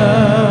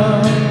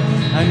loved.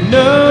 I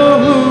know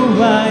who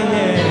I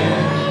am.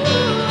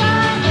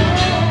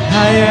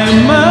 I am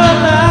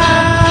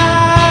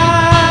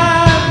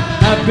alive.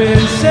 I've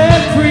been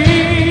set free.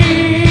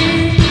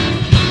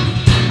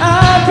 I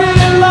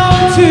belong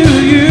to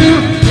you,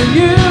 and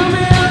you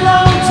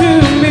belong to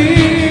me.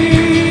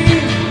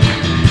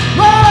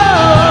 Whoa,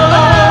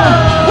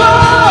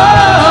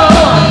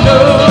 whoa, I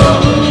know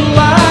who I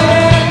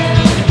am.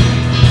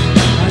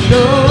 I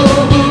know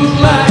who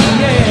I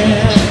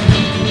am.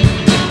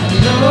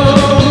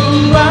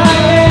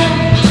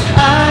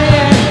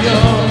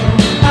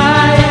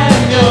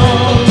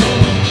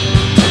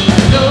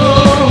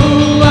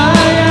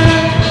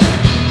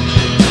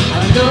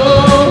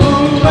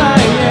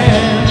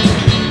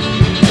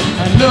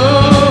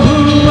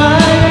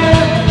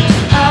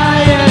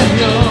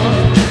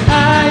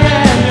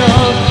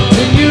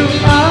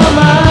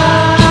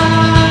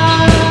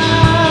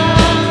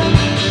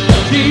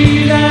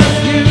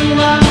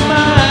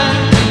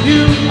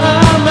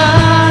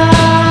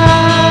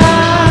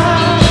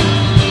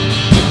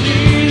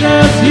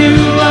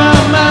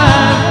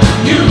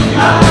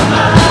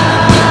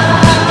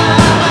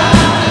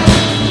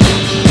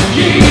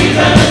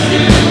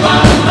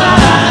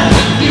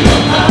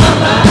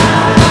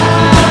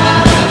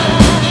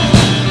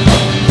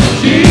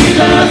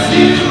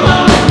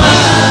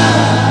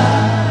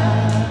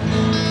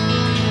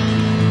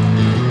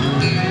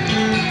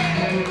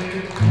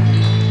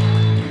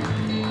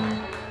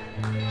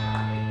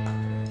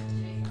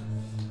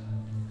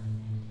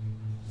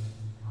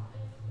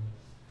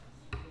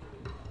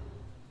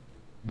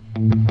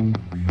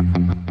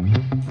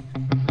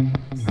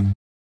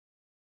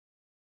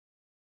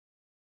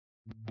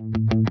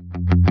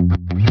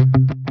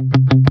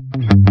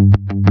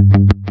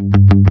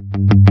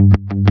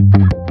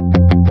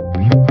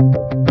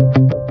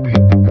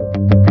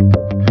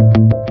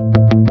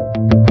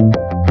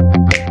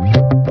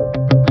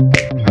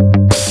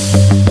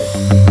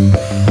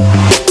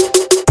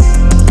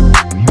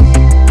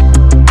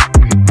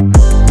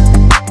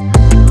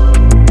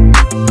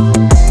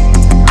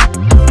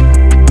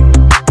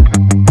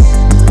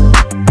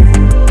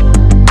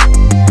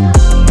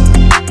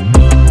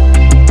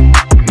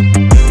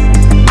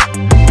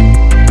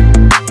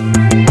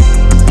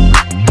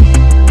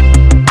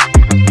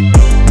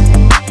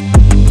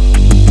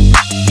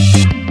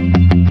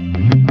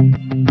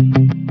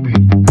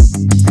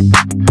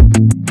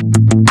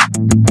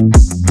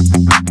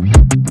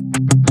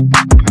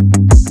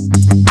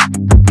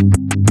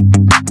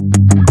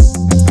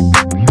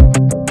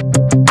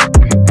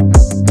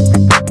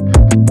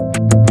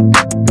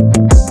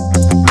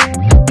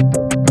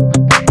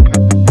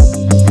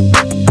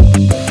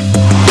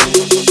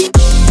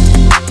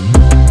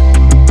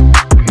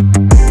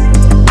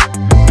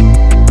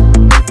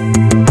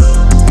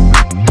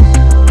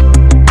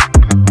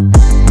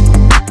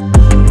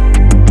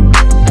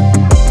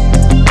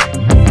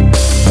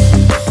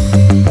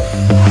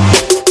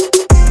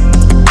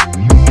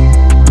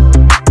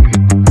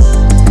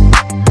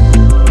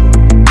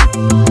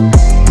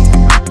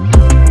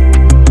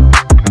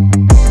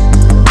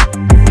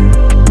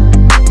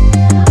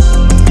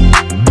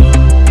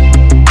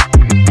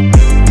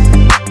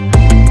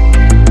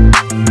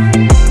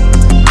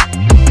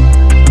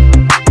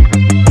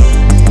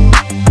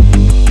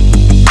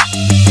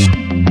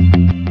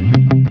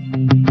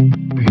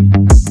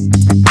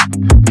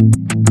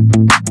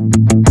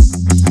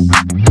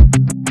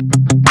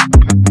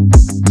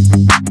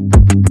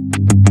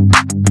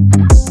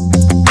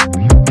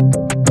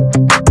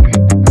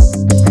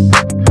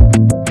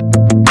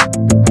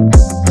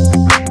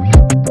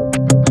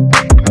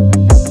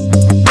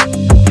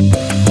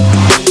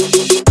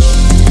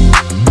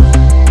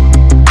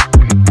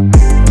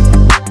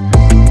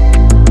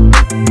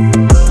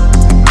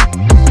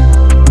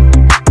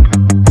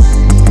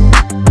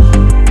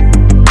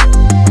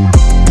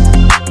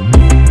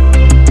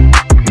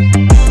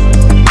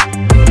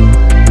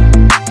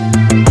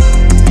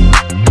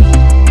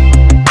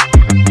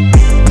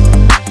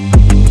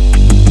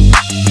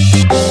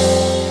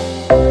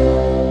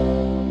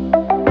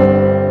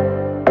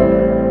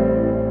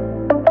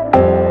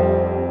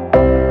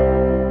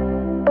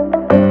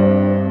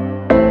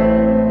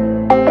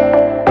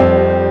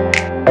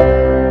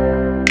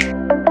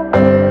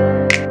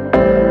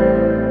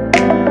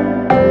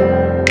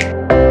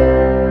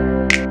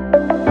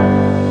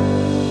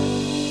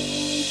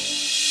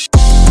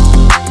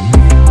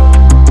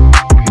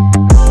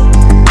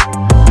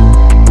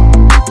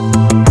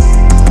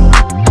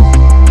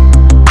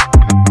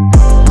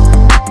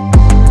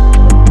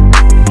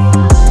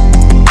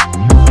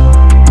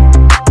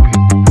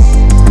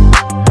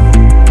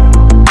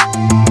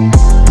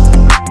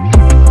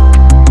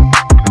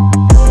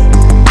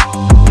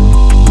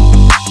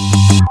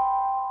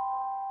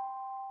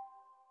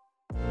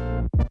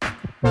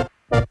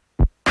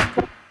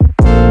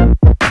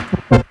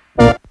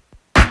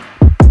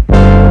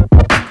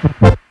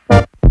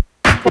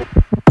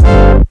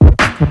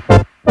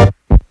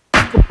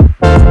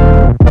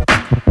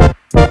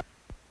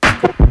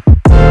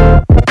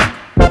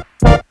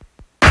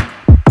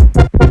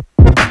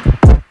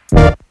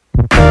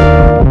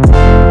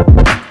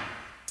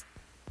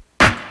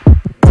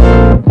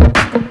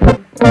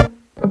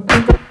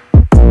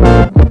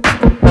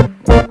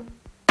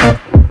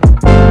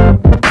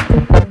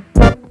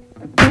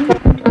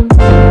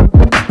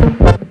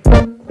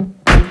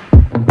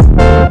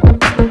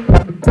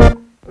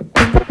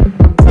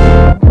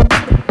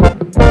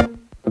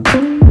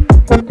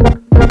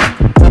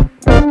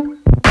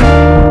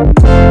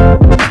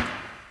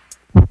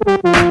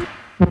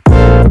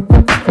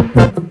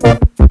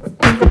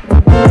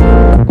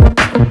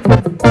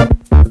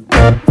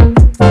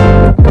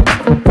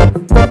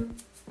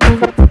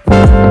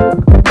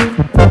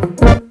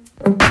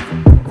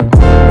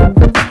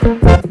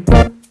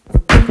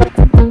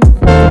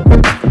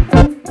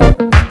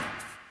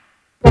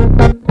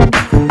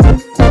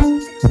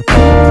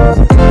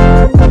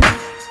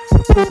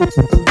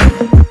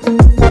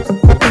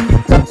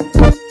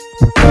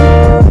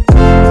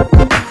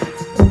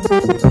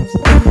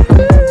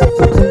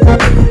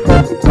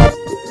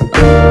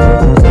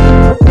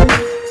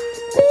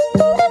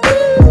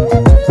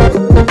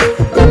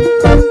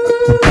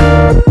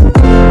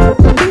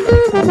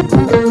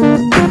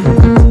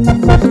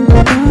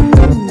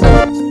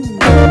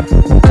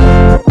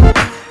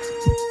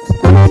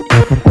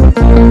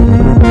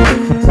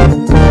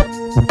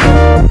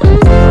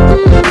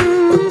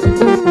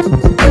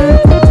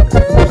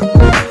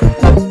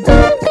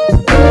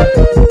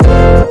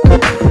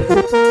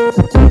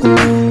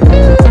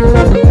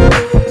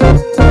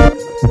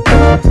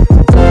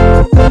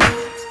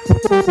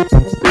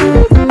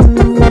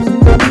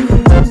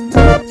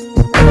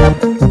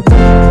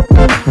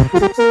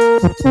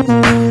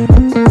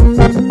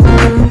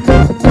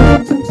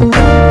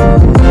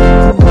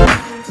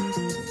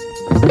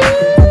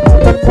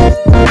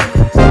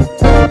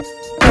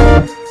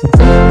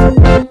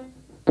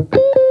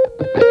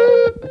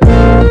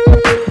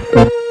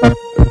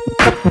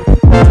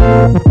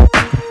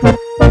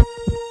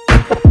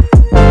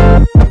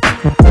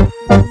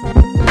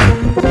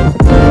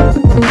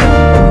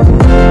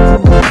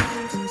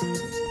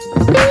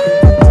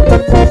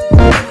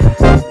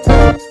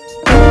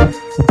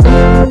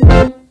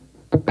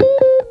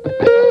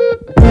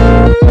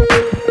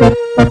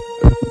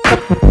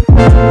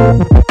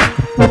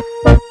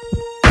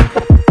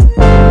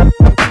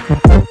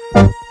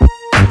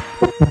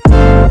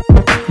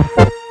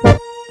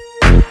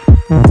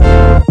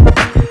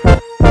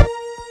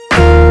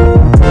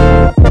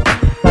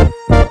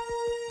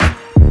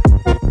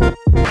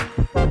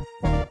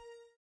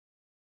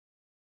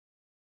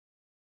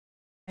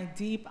 My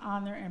deep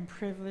honor and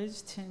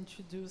privilege to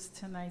introduce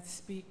tonight's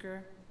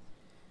speaker,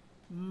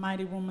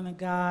 mighty woman of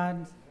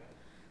God.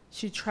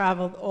 She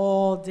traveled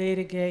all day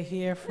to get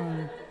here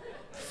from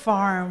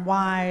far and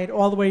wide,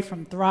 all the way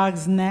from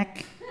Throgs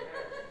Neck.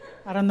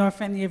 I don't know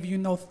if any of you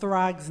know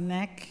Throgs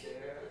Neck,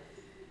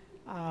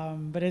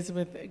 but it's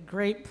with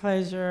great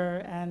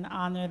pleasure and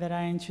honor that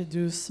I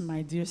introduce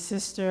my dear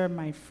sister,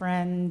 my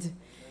friend,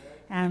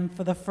 and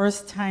for the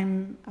first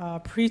time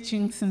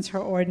preaching since her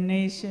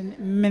ordination,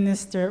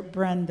 Minister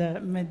Brenda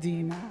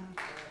Medina.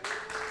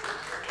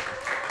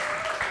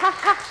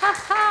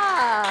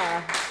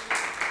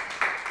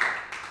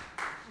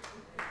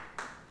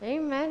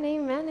 Amen,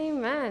 amen,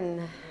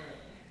 amen.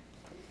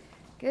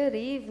 Good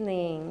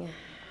evening.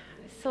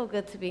 It's so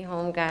good to be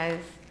home,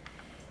 guys.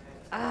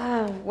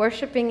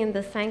 Worshiping in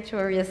the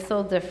sanctuary is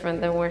so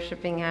different than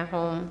worshiping at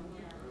home.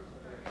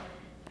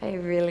 I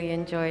really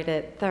enjoyed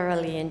it,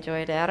 thoroughly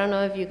enjoyed it. I don't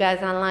know if you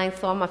guys online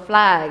saw my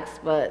flags,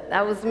 but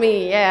that was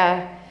me,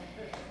 yeah.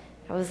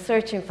 I was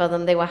searching for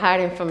them. They were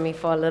hiding from me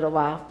for a little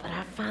while, but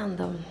I found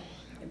them.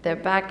 They're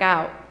back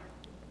out.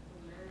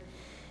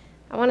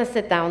 I want to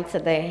sit down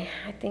today.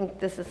 I think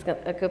this is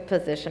a good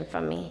position for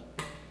me.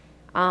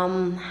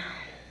 When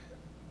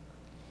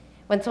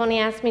Tony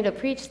asked me to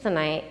preach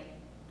tonight,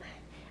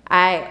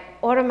 I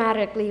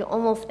automatically,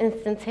 almost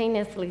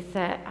instantaneously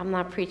said, I'm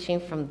not preaching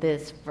from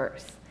this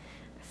verse.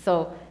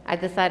 So I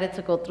decided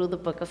to go through the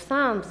book of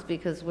Psalms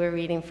because we're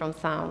reading from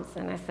Psalms.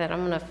 And I said,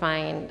 I'm going to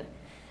find,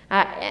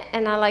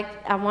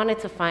 I wanted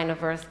to find a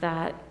verse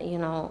that,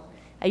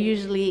 I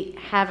usually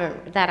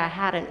hadn't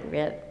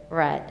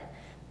read,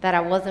 that I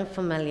wasn't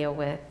familiar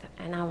with.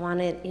 And I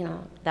wanted,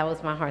 that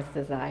was my heart's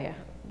desire.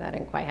 That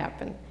didn't quite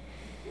happen.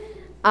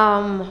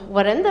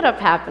 What ended up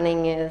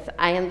happening is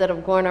I ended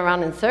up going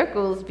around in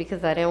circles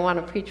because I didn't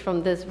want to preach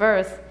from this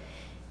verse.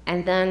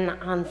 And then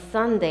on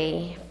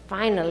Sunday,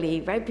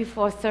 finally, right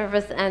before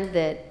service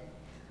ended,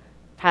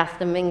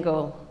 Pastor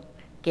Mingo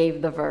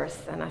gave the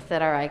verse. And I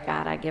said, all right,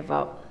 God, I give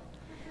up.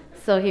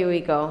 So here we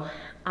go.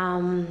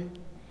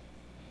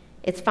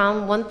 It's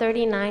found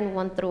 139,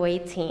 1 through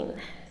 18.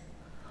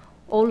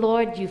 O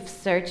Lord, you've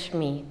searched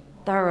me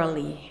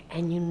thoroughly,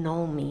 and you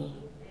know me.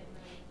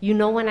 You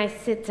know when I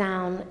sit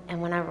down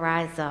and when I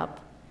rise up.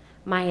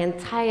 My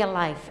entire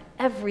life,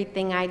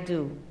 everything I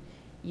do.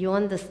 You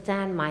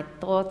understand my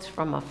thoughts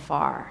from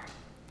afar.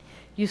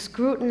 You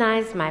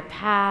scrutinize my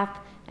path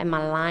and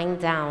my lying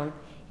down,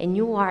 and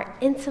you are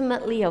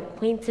intimately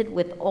acquainted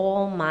with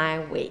all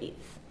my ways.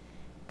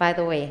 By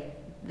the way,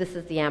 this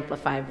is the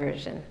Amplified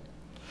version.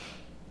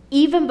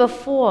 Even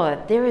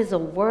before there is a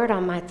word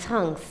on my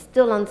tongue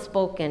still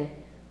unspoken,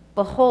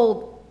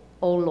 behold,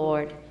 O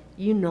Lord,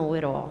 you know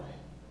it all.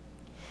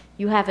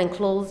 You have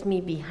enclosed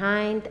me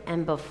behind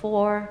and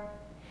before,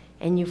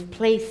 and you've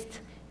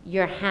placed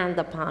your hand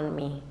upon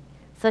me.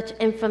 Such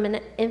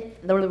infinite,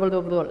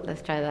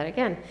 let's try that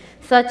again.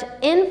 Such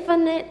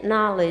infinite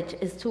knowledge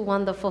is too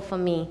wonderful for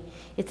me.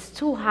 It's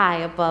too high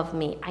above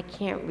me. I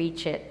can't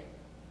reach it.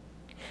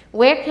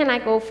 Where can I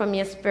go from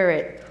your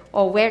spirit?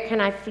 Or where can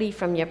I flee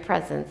from your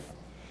presence?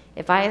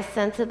 If I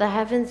ascend to the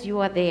heavens, you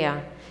are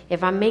there.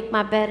 If I make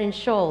my bed in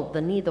Sheol,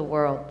 the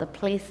netherworld, the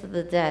place of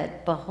the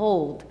dead,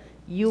 behold,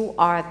 you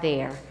are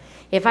there.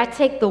 If I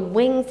take the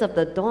wings of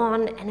the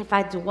dawn, and if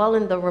I dwell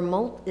in the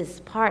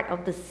remotest part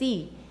of the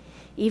sea,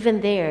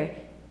 even there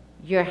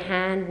your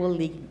hand will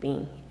lead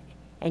me,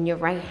 and your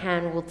right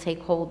hand will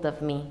take hold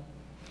of me.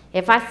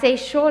 If I say,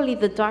 surely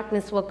the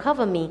darkness will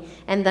cover me,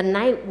 and the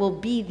night will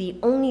be the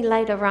only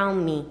light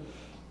around me,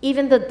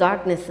 even the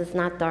darkness is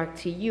not dark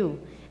to you,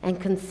 and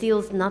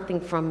conceals nothing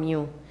from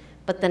you.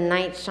 But the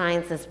night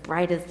shines as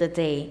bright as the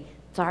day.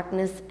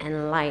 Darkness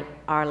and light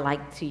are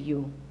like to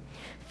you.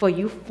 For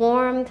you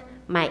formed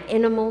my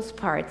innermost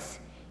parts.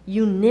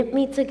 You knit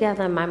me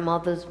together in my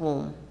mother's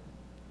womb.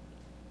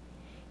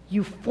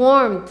 You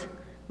formed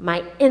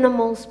my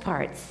innermost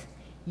parts.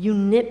 You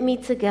knit me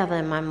together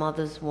in my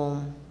mother's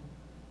womb.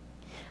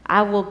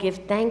 I will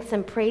give thanks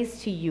and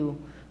praise to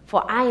you,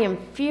 for I am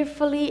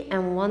fearfully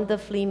and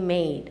wonderfully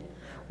made.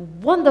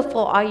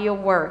 Wonderful are your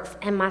works,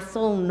 and my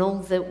soul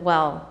knows it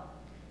well.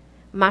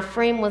 My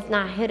frame was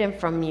not hidden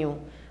from you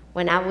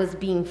when I was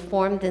being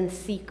formed in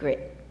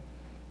secret.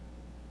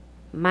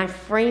 My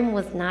frame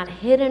was not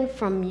hidden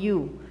from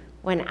you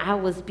when I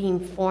was being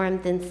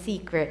formed in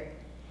secret,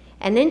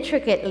 and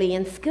intricately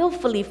and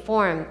skillfully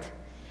formed,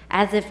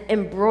 as if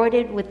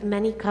embroidered with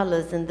many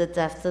colors in the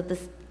depths of the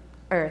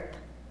earth.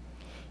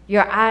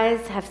 Your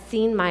eyes have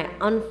seen my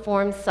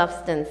unformed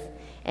substance,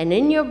 and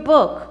in your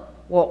book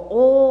were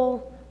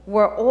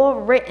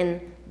all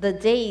written the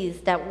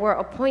days that were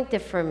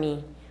appointed for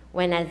me,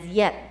 when as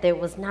yet there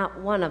was not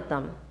one of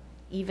them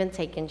even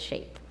taken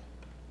shape.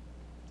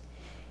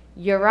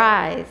 Your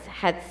eyes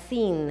had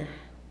seen,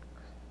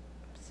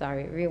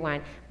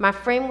 my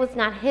frame was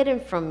not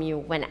hidden from you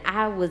when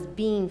I was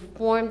being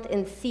formed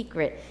in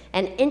secret,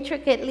 and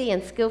intricately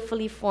and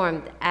skillfully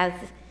formed, as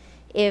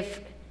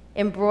if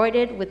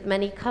embroidered with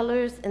many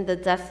colors in the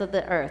depths of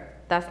the earth.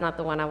 That's not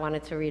the one I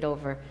wanted to read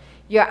over.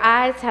 Your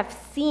eyes have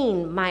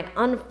seen my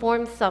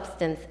unformed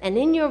substance, and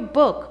in your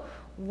book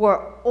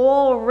were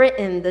all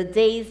written the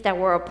days that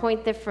were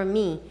appointed for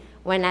me,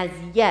 when as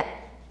yet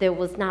there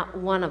was not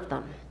one of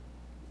them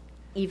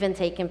even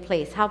taken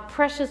place. How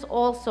precious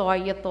also are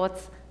your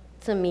thoughts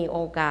to me,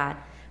 O God.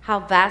 How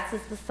vast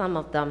is the sum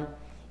of them.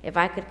 If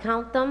I could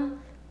count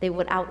them, they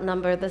would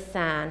outnumber the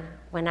sand.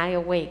 When I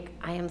awake,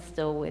 I am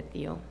still with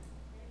you.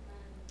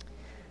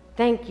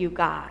 Thank you,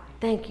 God.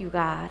 Thank you,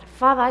 God.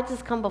 Father, I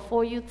just come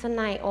before you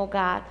tonight, oh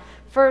God.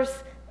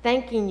 First,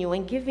 thanking you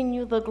and giving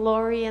you the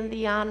glory and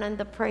the honor and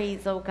the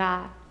praise, oh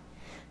God.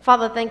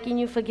 Father, thanking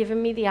you for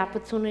giving me the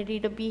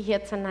opportunity to be here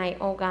tonight,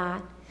 oh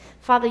God.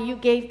 Father, you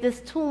gave this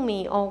to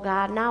me, oh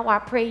God. Now I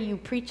pray you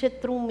preach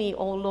it through me,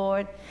 oh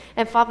Lord.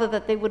 And Father,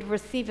 that they would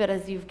receive it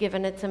as you've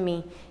given it to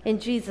me. In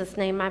Jesus'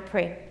 name I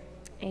pray.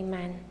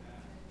 Amen.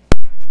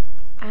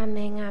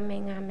 Amen,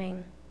 amen,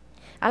 amen.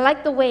 I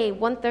like the way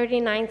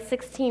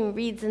 139:16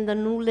 reads in the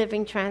New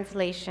Living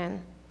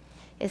Translation.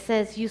 It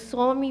says, you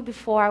saw me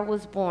before I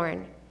was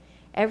born.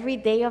 Every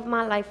day of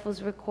my life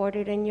was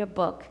recorded in your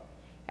book.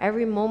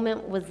 Every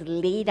moment was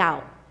laid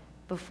out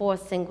before a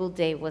single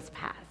day was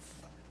passed.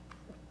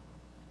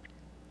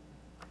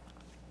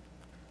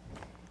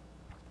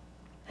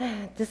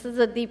 This is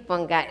a deep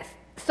one, guys.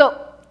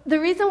 So the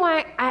reason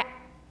why I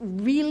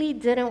really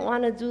didn't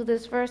want to do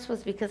this verse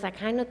was because I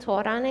kind of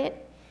taught on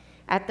it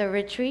at the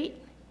retreat.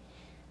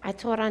 I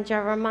taught on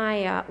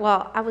Jeremiah.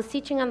 Well, I was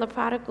teaching on the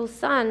prodigal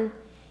son,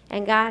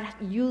 and God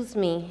used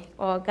me,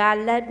 or God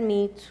led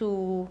me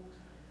to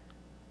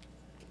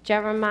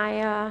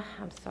Jeremiah.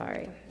 I'm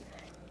sorry.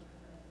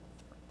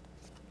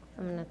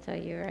 I'm going to tell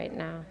you right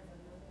now.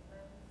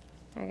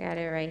 I got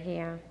it right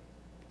here.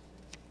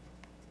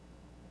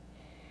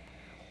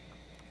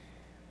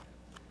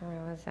 Where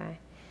was I?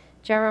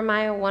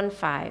 Jeremiah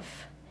 1:5.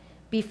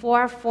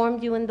 Before I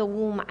formed you in the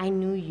womb, I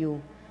knew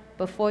you.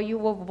 Before you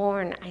were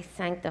born, I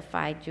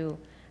sanctified you.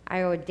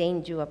 I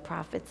ordained you a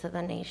prophet to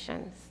the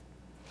nations.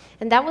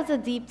 And that was a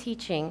deep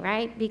teaching,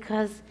 right?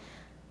 Because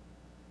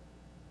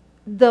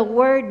the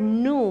word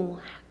knew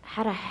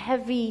had a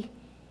heavy...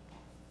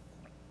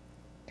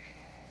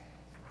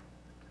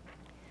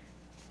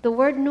 The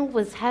word knew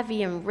was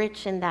heavy and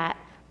rich in that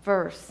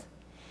verse.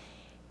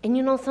 And,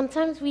 you know,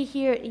 sometimes we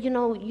hear, you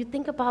know, you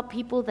think about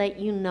people that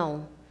you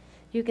know.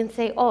 You can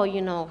say, oh,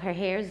 you know, her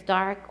hair is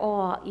dark.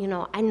 Or, you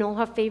know, I know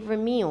her favorite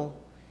meal.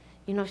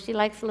 You know, she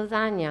likes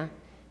lasagna.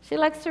 She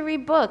likes to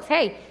read books.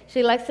 Hey,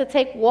 she likes to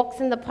take walks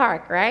in the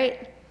park,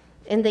 right?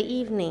 In the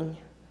evening.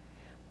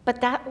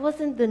 But that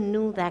wasn't the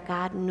new that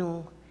God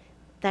knew,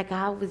 that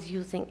God was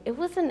using. It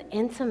was an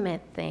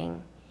intimate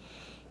thing.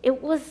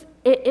 It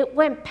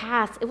went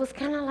past. It was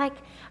kind of like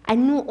I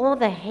knew all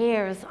the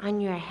hairs on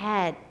your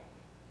head.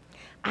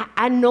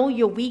 I know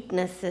your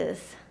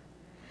weaknesses.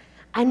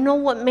 I know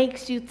what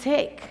makes you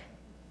tick.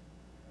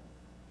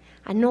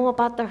 I know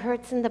about the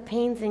hurts and the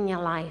pains in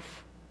your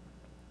life.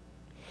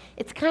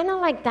 It's kind of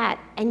like that,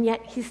 and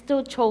yet he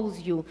still chose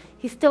you.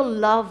 He still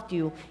loved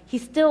you. He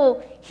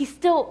still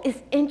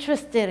is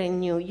interested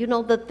in you. You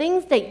know, the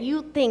things that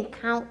you think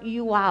count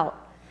you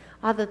out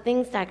are the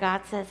things that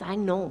God says, I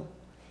know,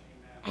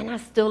 and I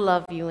still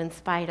love you in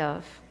spite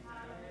of.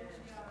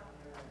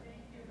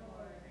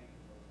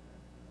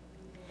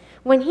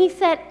 When he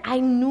said, I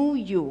knew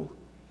you,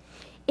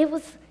 it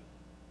was,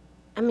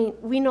 I mean,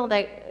 we know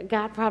that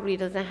God probably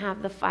doesn't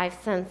have the five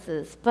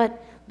senses,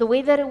 but the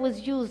way that it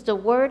was used, the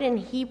word in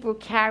Hebrew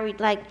carried,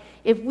 like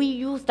if we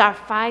used our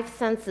five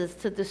senses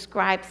to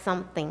describe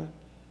something,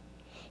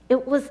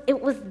 it was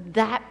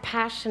that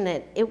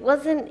passionate. It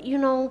wasn't, you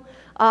know,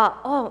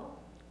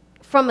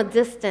 from a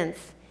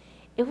distance.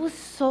 It was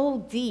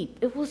so deep.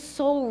 It was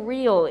so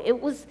real.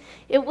 It was,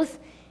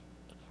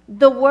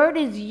 the word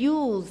is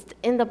used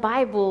in the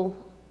Bible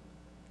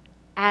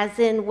as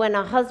in when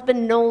a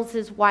husband knows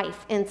his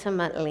wife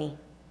intimately.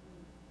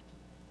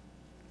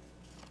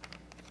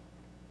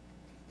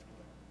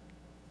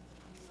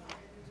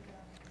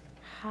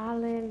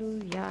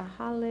 Hallelujah,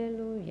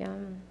 hallelujah.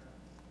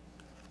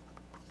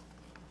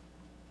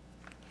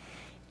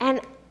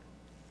 And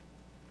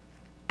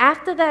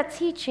after that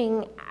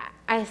teaching,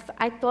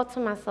 I thought to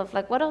myself,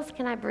 like, what else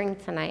can I bring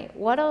tonight?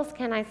 What else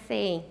can I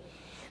say?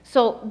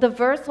 So the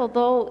verse,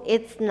 although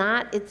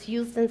it's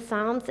used in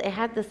Psalms, it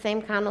had the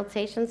same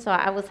connotation, so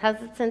I was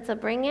hesitant to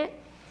bring it.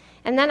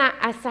 And then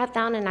I sat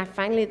down and I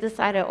finally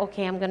decided,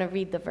 okay, I'm going to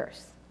read the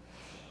verse.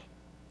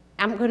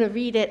 I'm going to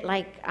read it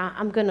like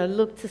I'm going to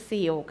look to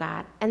see, oh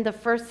God. And the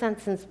first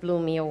sentence blew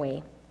me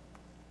away.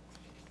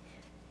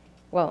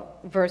 Well,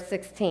 verse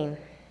 16.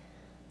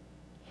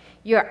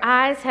 Your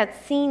eyes had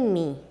seen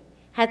me,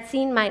 had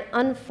seen my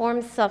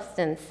unformed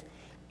substance,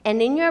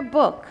 and in your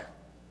book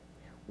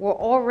were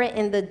all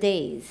written the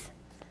days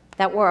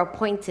that were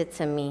appointed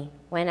to me,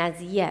 when as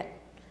yet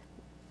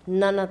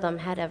none of them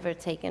had ever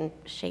taken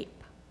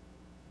shape.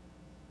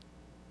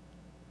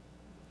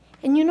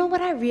 And you know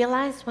what I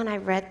realized when I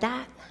read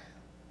that?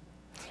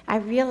 I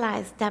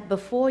realized that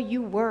before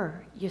you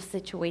were, your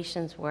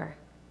situations were.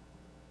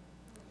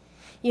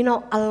 You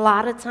know, a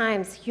lot of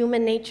times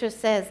human nature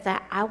says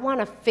that I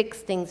want to fix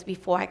things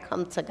before I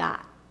come to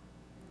God,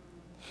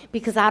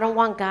 because I don't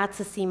want God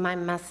to see my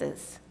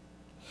messes.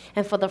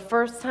 And for the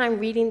first time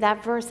reading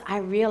that verse, I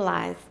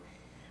realized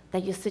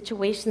that your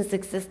situations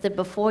existed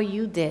before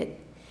you did.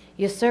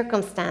 Your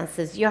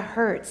circumstances, your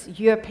hurts,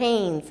 your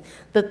pains,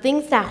 the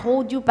things that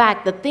hold you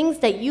back, the things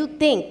that you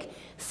think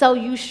sell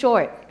you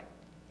short,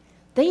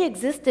 they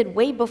existed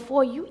way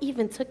before you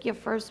even took your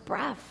first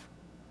breath.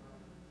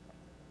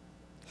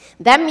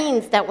 That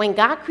means that when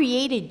God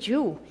created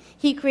you,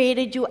 he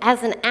created you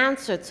as an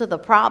answer to the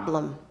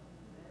problem.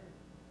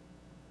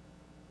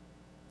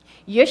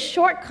 Your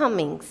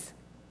shortcomings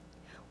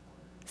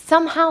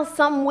somehow,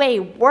 some way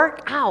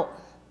work out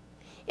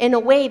in a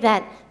way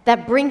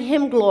that bring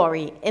him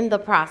glory in the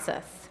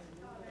process.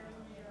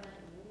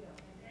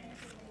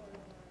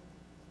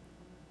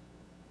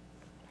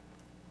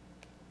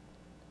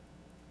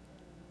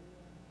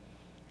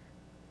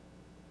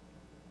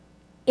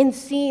 In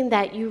seeing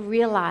that, you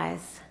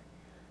realize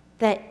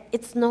that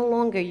it's no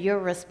longer your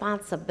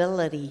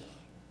responsibility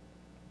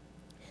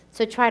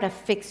to try to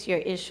fix your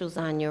issues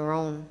on your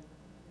own.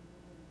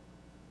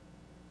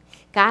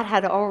 God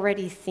had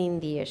already seen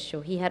the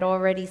issue. He had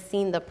already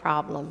seen the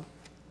problem.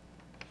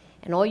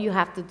 And all you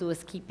have to do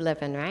is keep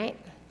living, right?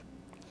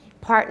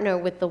 Partner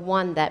with the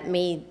one that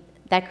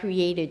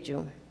created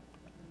you.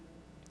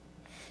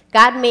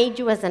 God made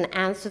you as an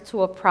answer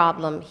to a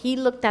problem. He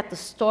looked at the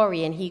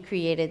story and he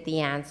created the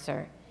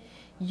answer.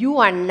 You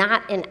are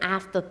not an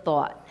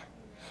afterthought.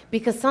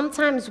 Because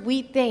sometimes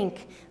we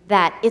think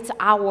that it's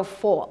our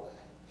fault,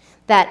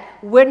 that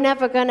we're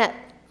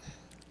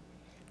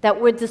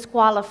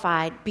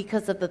disqualified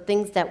because of the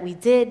things that we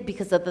did,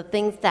 because of the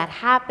things that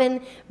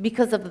happened,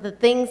 because of the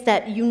things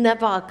that you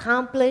never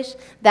accomplished.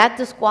 That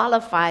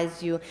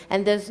disqualifies you.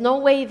 And there's no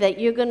way that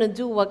you're going to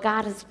do what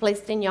God has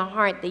placed in your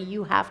heart that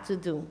you have to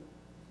do,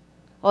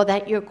 or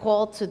that you're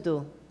called to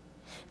do.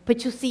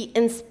 But you see,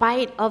 in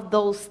spite of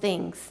those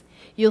things,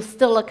 you'll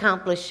still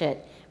accomplish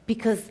it,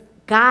 because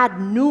God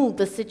knew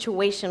the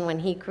situation when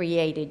he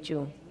created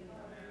you.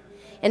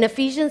 In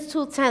Ephesians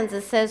 2:10,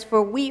 it says,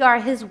 for we are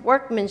his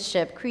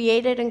workmanship,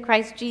 created in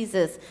Christ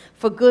Jesus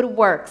for good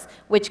works,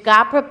 which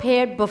God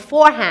prepared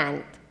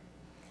beforehand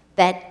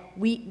that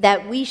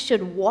we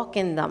should walk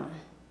in them.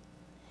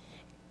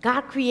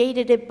 God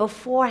created it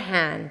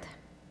beforehand.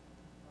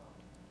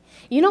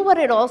 You know what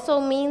it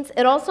also means?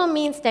 It also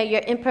means that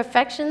your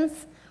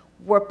imperfections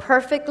were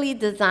perfectly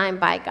designed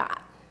by God.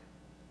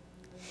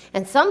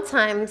 And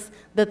sometimes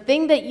the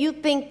thing that you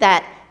think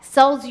that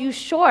sells you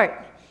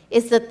short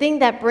is the thing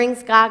that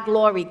brings God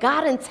glory.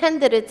 God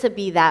intended it to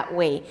be that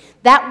way.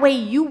 That way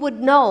you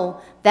would know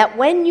that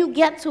when you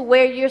get to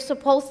where you're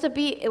supposed to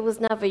be, it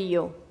was never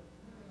you.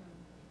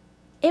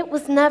 It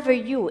was never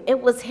you. It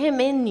was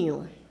him in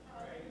you.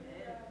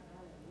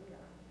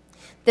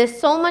 There's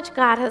so much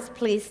God has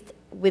placed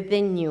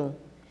within you,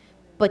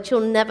 but you'll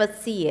never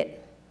see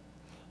it.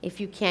 if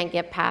you can't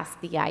get past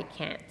the I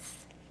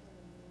can'ts.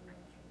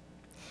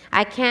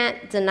 I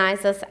can't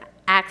denies us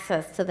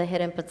access to the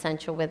hidden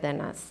potential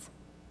within us.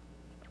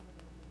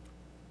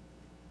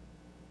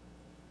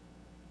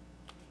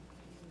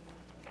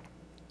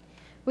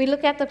 We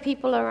look at the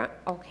people around,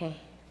 okay.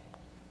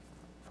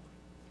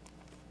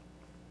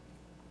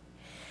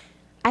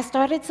 I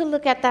started to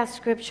look at that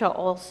scripture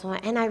also,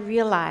 and I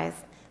realized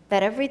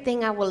that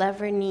everything I will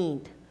ever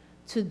need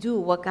to do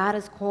what God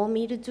has called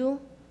me to do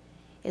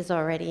is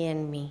already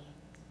in me.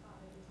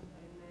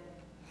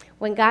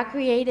 When God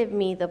created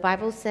me, the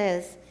Bible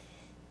says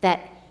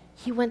that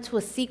he went to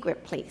a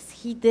secret place.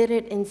 He did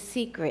it in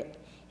secret,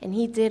 and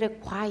he did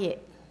it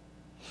quiet.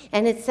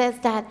 And it says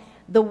that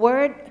the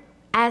word,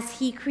 as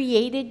he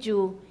created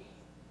you,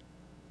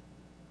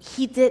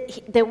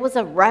 there was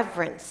a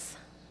reverence.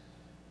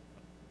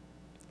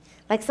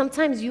 Like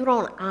sometimes you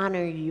don't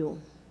honor you,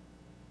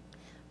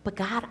 but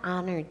God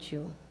honored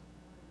you.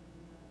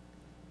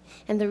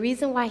 And the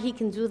reason why he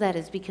can do that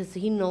is because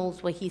he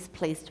knows what he's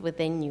placed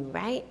within you,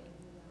 right?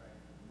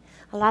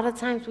 A lot of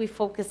times we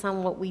focus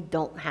on what we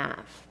don't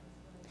have.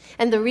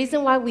 And the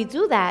reason why we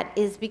do that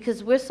is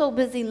because we're so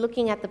busy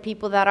looking at the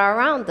people that are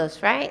around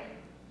us, right?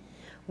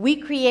 We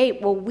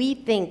create what we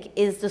think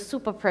is the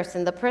super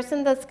person, the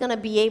person that's going to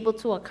be able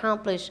to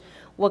accomplish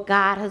what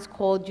God has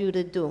called you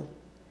to do.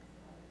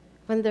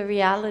 When the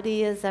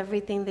reality is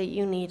everything that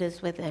you need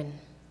is within.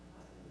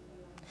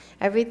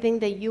 Everything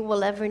that you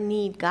will ever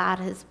need, God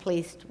has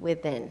placed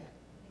within.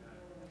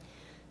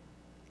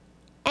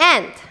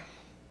 And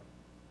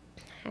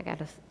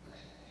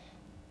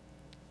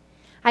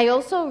I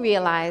also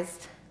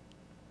realized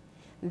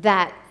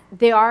that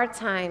there are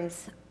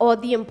times, or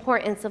the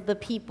importance of the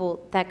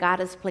people that God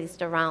has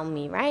placed around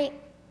me, right?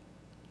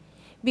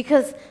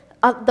 Because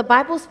the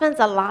Bible spends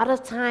a lot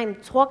of time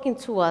talking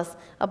to us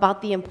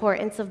about the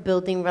importance of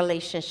building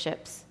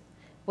relationships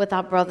with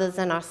our brothers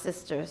and our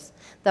sisters.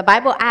 The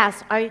Bible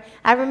asks, I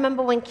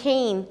remember when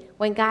Cain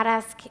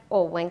asked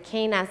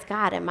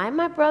God, am I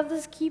my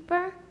brother's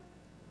keeper?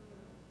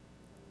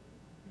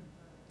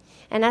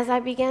 And as I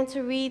began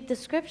to read the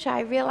scripture,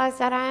 I realized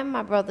that I am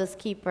my brother's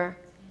keeper.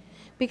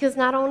 Because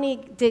not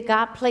only did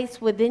God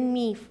place within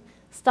me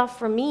stuff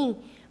for me,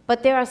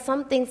 but there are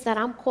some things that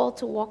I'm called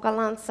to walk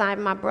alongside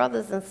my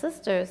brothers and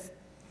sisters.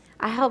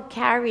 I help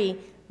carry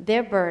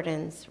their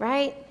burdens,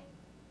 right?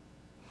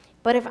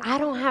 But if I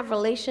don't have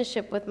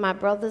relationship with my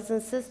brothers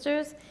and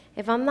sisters,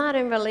 if I'm not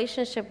in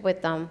relationship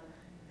with them,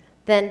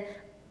 then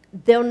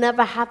they'll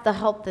never have the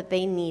help that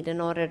they need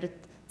in order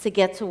to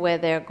get to where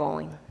they're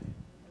going.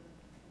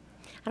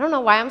 I don't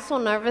know why I'm so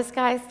nervous,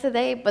 guys,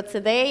 today, but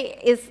today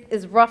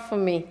is rough for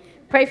me.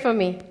 Pray for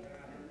me.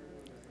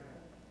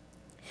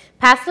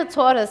 Pastor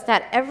taught us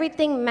that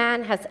everything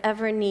man has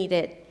ever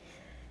needed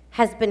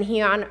has been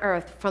here on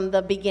earth from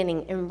the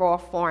beginning in raw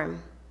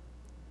form.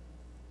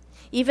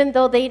 Even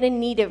though they didn't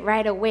need it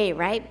right away,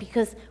 right?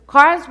 Because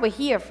cars were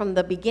here from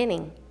the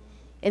beginning.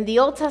 In the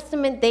Old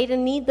Testament, they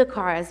didn't need the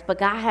cars, but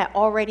God had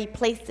already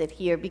placed it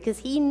here because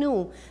he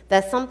knew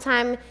that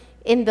sometime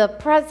in the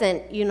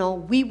present,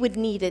 we would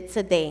need it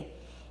today.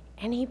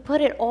 And he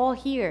put it all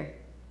here.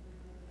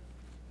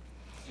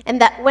 And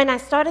that when I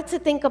started to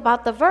think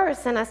about the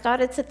verse and I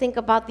started to think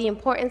about the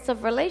importance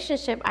of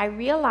relationship, I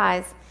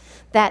realized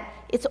that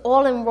it's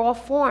all in raw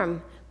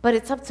form, but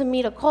it's up to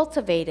me to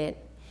cultivate it.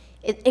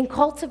 In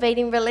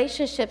cultivating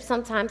relationships,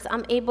 sometimes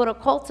I'm able to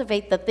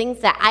cultivate the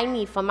things that I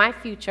need for my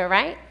future,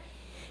 right?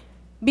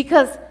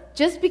 Because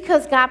just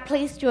because God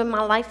placed you in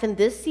my life in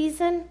this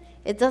season,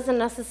 it doesn't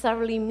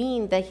necessarily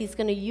mean that he's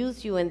going to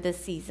use you in this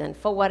season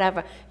for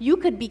whatever. You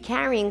could be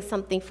carrying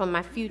something from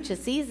my future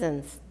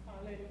seasons.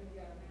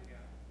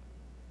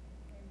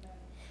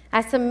 I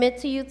submit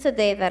to you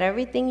today that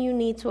everything you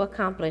need to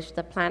accomplish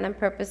the plan and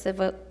purpose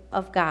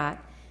of God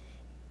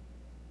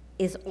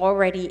is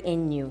already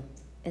in you.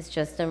 It's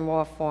just in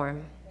raw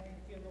form. Thank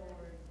you, Lord.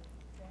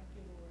 Thank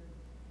you,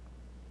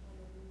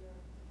 Lord.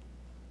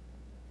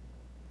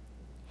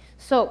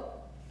 So,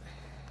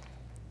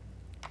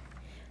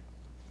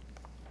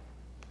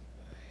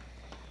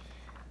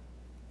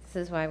 this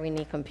is why we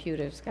need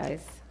computers,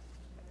 guys.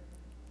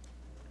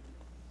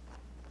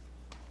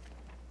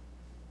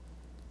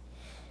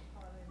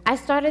 I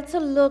started to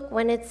look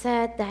when it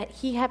said that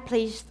he had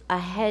placed a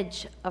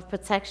hedge of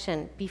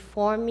protection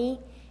before me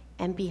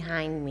and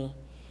behind me,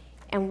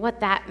 and what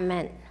that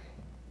meant.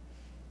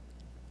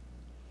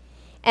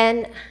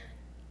 And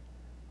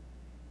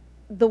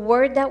the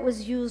word that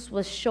was used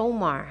was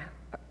shomar.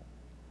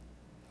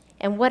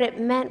 And what it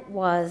meant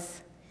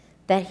was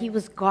that he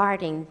was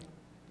guarding,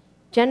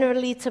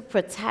 generally to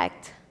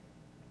protect.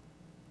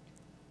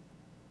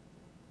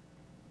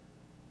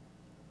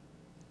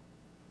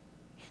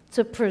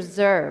 To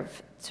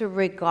preserve, to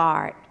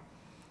regard.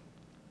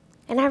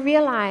 And I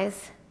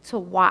realized to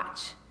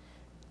watch.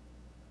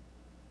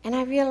 And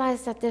I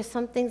realized that there's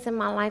some things in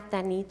my life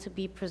that need to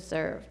be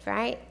preserved,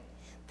 right?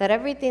 That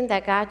everything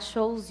that God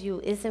shows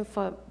you isn't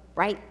for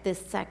right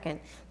this second.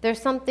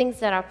 There's some things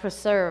that are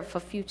preserved for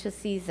future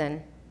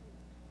season.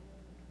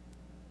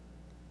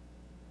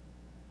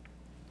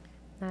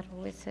 God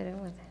always hit it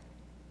with it.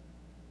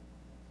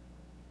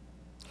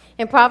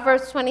 In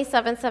Proverbs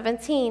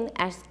 27:17,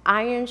 as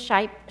iron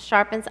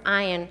sharpens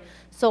iron,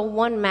 so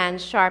one man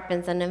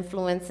sharpens and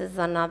influences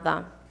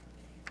another.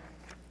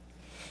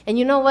 And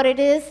you know what it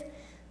is?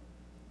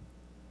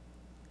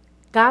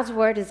 God's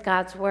word is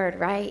God's word,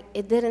 right?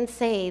 It didn't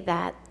say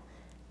that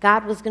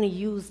God was going to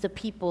use the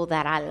people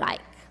that I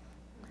like,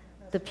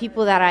 the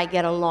people that I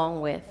get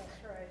along with.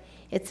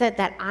 It said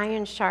that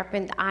iron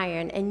sharpened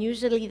iron, and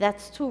usually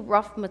that's two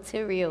rough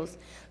materials.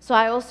 So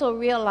I also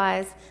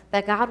realized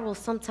that God will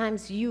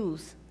sometimes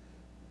use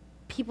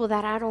people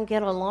that I don't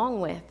get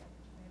along with.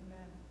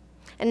 Amen.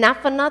 And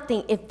not for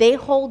nothing, if they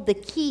hold the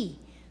key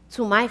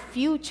to my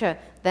future,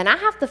 then I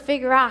have to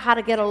figure out how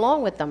to get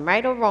along with them,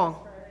 right or wrong.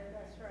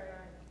 That's right.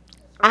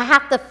 I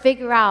have to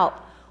figure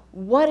out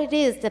what it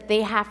is that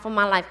they have for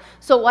my life.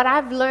 So what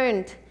I've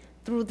learned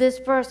through this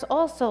verse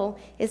also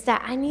is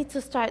that I need to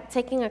start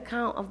taking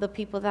account of the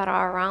people that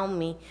are around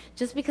me.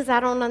 Just because I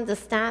don't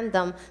understand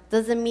them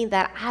doesn't mean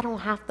that I don't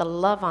have to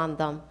love on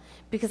them,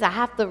 because I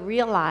have to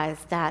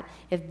realize that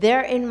if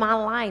they're in my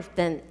life,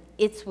 then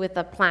it's with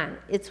a plan,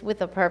 it's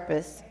with a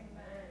purpose.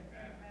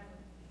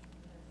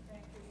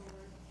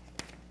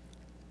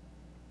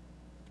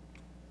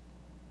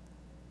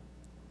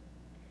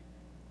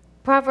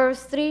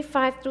 Proverbs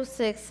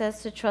 3:5-6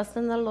 says to trust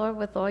in the Lord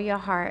with all your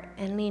heart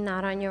and lean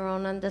not on your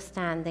own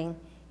understanding.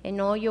 In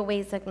all your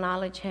ways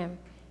acknowledge him,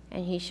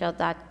 and he shall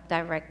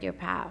direct your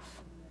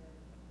path.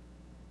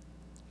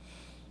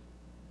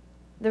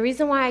 The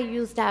reason why I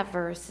use that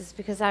verse is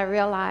because I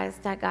realize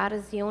that God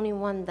is the only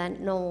one that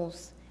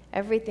knows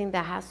everything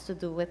that has to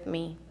do with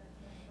me.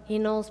 He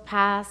knows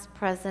past,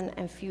 present,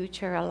 and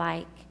future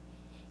alike.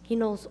 He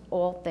knows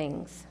all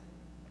things.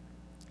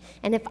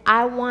 And if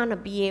I want to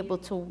be able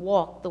to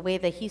walk the way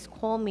that he's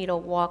called me to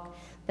walk,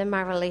 then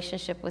my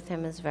relationship with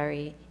him is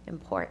very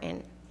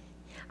important.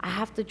 I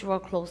have to draw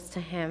close to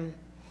him.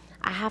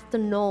 I have to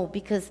know,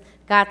 because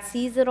God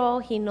sees it all,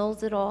 he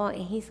knows it all,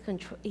 and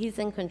he's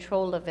in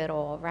control of it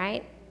all,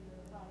 right?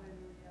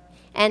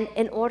 And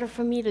in order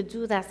for me to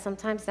do that,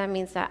 sometimes that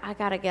means that I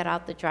got to get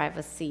out the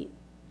driver's seat.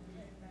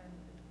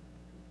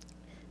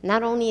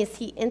 Not only is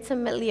he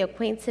intimately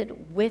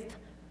acquainted with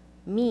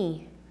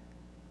me,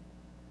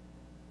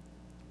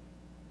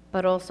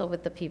 but also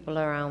with the people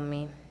around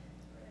me.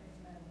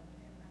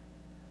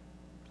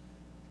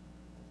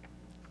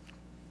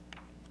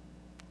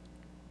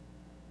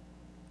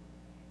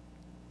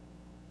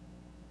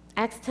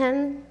 Acts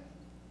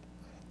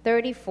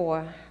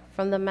 10:34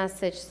 from the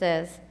Message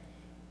says,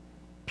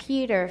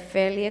 Peter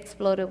fairly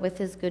exploded with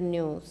his good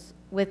news.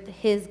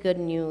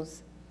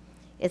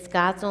 It's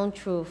God's own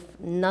truth.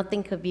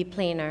 Nothing could be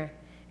plainer.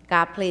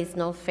 God plays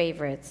no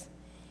favorites.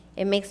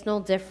 It makes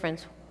no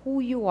difference who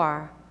you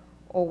are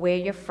or where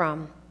you're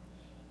from.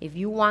 If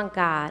you want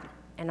God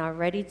and are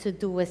ready to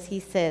do as he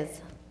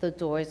says, the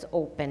door is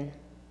open.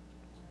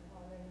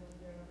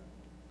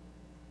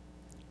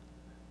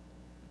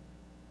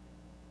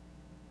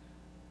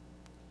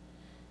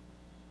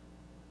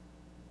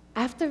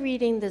 After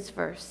reading these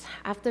verses,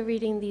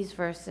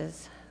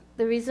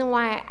 the reason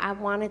why I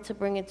wanted to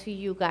bring it to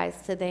you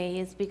guys today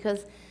is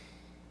because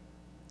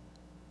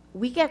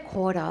we get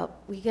caught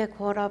up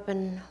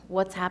in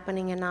what's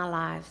happening in our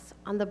lives,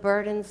 on the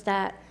burdens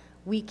that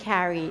we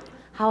carried,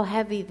 how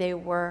heavy they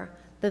were,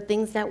 the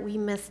things that we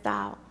missed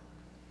out.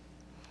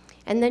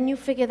 And then you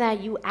figure that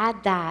you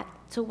add that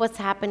to what's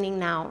happening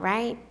now,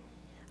 right?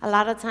 A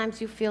lot of times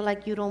you feel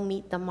like you don't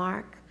meet the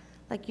mark,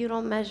 like you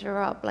don't measure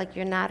up, like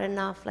you're not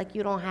enough, like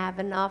you don't have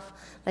enough,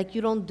 like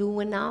you don't do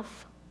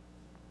enough.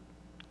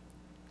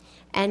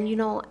 And you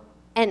know,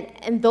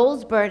 and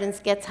those burdens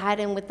get tied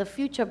in with the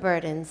future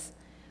burdens,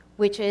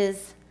 which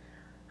is,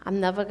 I'm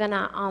not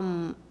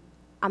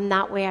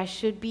where I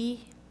should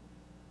be.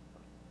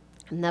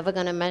 I'm never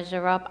gonna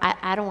measure up.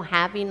 I don't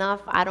have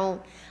enough. I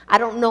don't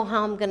know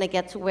how I'm gonna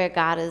get to where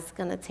God is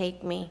gonna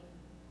take me.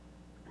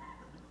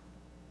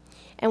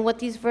 And what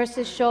these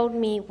verses showed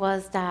me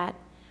was that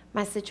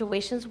my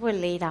situations were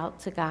laid out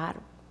to God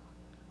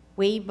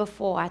way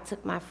before I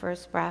took my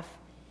first breath.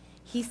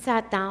 He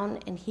sat down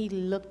and he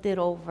looked it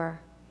over.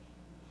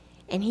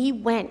 And he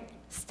went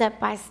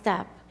step by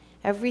step,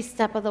 every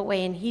step of the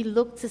way, and he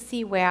looked to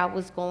see where I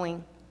was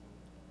going.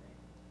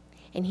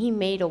 And he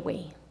made a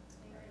way.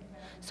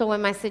 So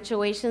when my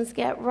situations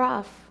get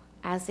rough,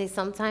 as they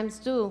sometimes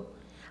do,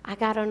 I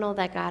got to know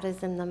that God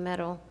is in the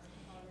middle.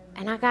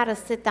 And I got to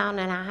sit down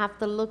and I have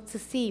to look to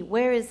see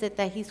where is it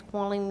that he's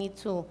calling me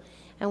to,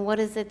 and what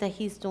is it that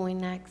he's doing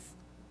next.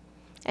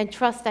 And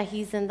trust that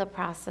he's in the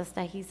process,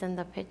 that he's in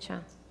the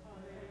picture.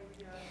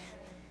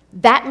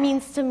 That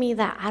means to me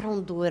that I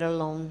don't do it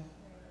alone.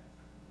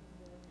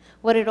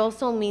 What it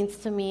also means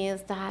to me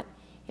is that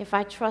if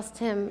I trust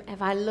him,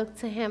 if I look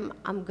to him,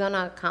 I'm going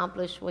to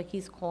accomplish what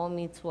he's called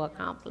me to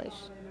accomplish.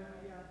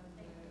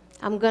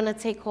 I'm going to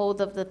take hold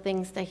of the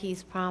things that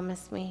he's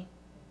promised me.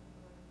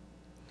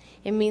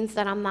 It means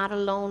that I'm not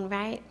alone,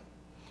 right?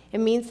 It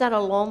means that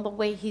along the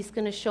way, he's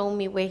going to show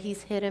me where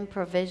he's hidden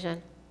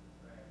provision.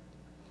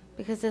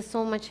 because there's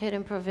so much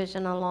hidden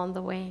provision along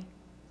the way.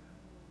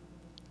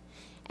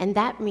 And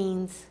that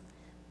means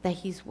that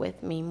he's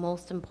with me,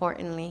 most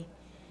importantly,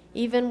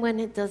 even when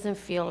it doesn't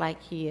feel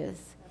like he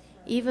is,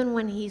 even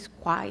when he's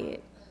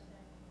quiet,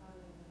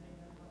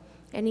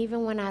 and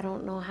even when I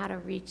don't know how to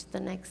reach the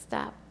next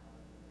step.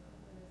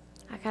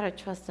 I got to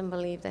trust and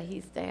believe that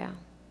he's there.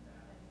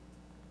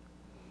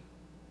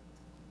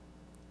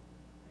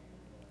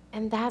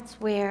 And that's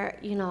where,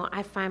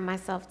 I find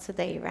myself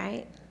today,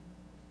 right?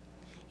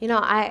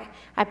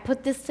 I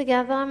put this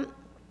together,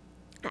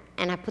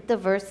 and I put the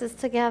verses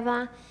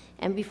together,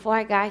 and before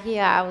I got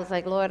here, I was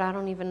like, Lord, I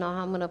don't even know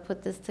how I'm going to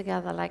put this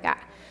together. Like,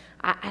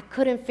 I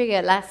couldn't figure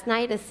it. Last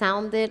night, it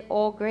sounded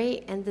all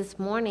great, and this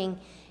morning,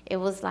 it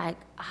was like,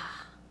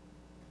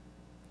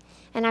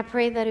 And I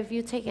pray that if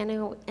you take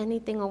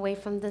anything away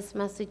from this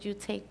message, you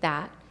take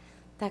that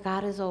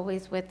God is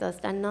always with us,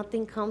 that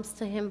nothing comes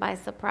to him by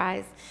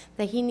surprise,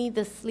 that he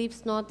neither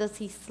sleeps nor does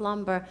he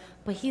slumber,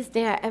 but he's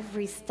there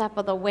every step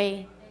of the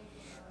way,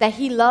 that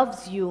he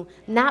loves you,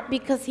 not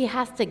because he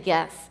has to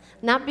guess,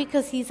 not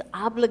because he's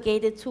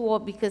obligated to or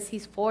because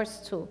he's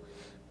forced to,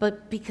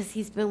 but because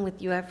he's been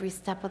with you every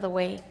step of the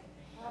way.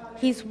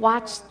 He's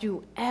watched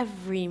you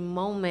every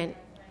moment.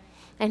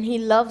 And he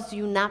loves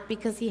you not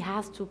because he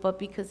has to, but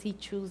because he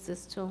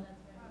chooses to.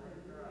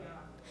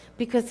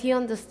 Because he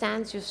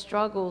understands your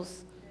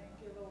struggles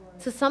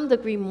to some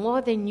degree more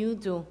than you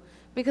do.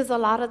 Because a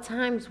lot of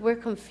times we're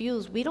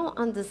confused. We don't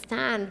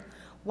understand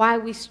why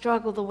we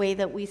struggle the way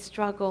that we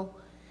struggle.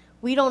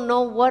 We don't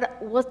know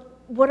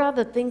what are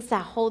the things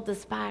that hold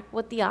us back,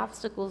 what the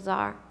obstacles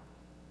are.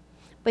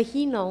 But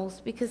he knows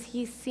because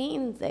he's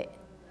seen it.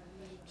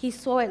 He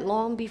saw it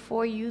long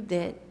before you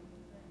did.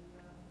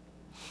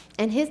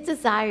 And his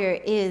desire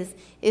is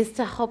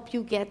to help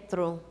you get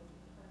through.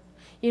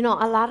 A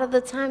lot of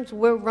the times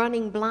we're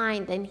running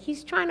blind, and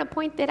he's trying to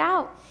point it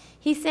out.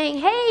 He's saying,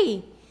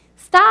 hey,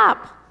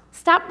 stop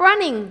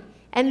running,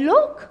 and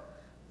look,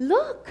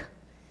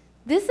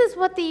 this is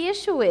what the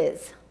issue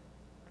is.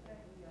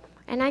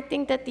 And I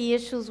think that the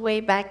issue's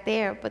way back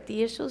there, but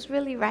the issue's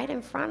really right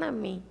in front of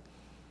me.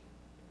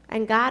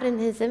 And God in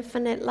his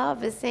infinite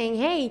love is saying,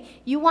 hey,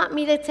 you want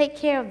me to take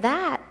care of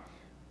that,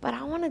 but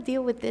I want to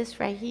deal with this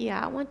right here.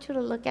 I want you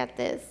to look at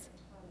this.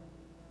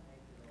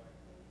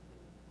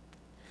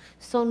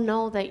 So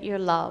know that you're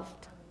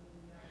loved.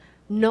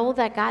 Know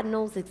that God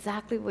knows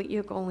exactly what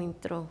you're going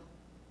through.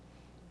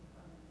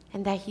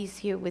 And that he's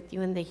here with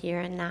you in the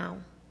here and now.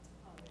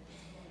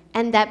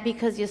 And that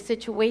because your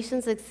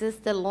situations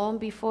existed long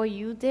before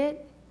you did,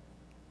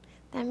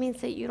 that means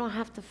that you don't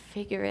have to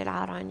figure it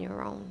out on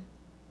your own.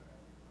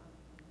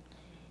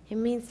 It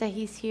means that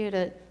he's here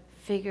to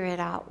figure it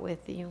out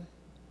with you.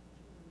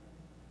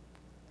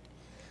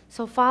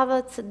 So,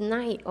 Father,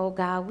 tonight, oh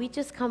God, we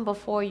just come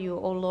before you,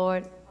 oh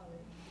Lord.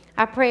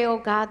 I pray, oh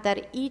God,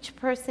 that each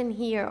person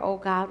here, oh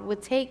God,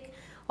 would take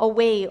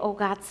away, oh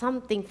God,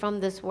 something from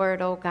this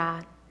word, oh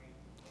God.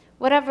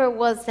 Whatever it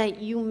was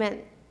that you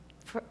meant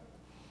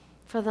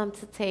for them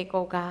to take,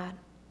 oh God.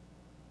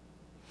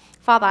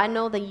 Father, I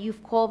know that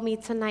you've called me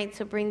tonight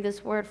to bring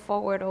this word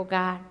forward, oh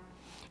God.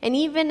 And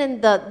even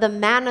in the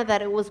manner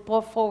that it was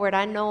brought forward,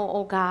 I know,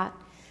 oh God,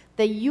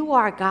 that you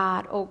are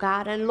God, oh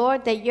God, and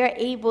Lord, that you're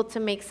able to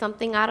make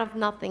something out of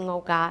nothing,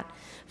 oh God.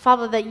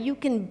 Father, that you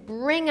can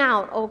bring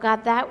out, oh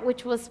God, that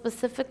which was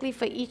specifically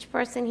for each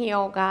person here,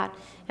 oh God.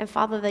 And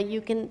Father, that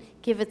you can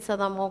give it to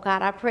them, oh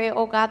God. I pray,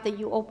 oh God, that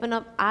you open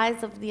up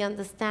eyes of the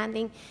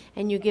understanding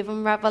and you give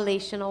them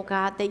revelation, oh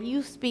God, that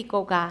you speak,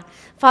 oh God.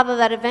 Father,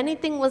 that if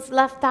anything was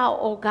left out,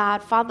 oh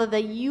God, Father,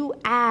 that you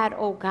add,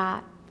 oh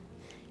God.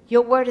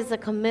 Your word is a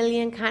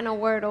chameleon kind of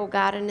word, oh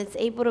God, and it's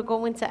able to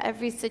go into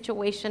every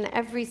situation,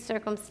 every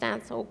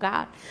circumstance, oh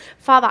God.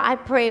 Father, I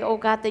pray, oh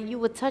God, that you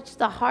would touch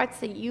the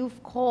hearts that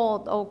you've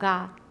called, oh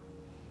God.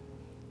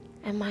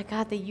 And my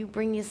God, that you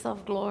bring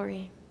yourself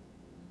glory.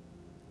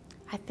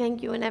 I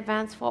thank you in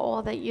advance for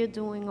all that you're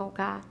doing, oh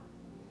God.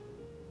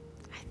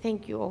 I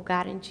thank you, oh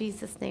God. In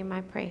Jesus' name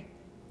I pray.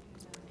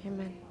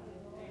 Amen.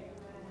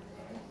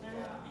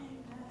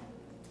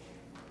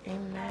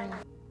 Amen.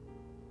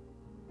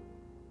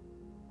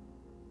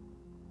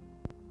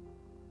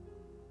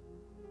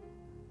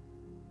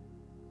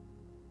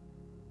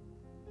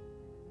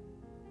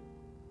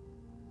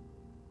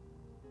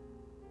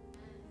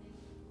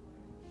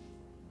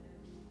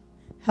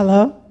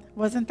 Hello?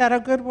 Wasn't that a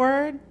good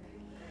word?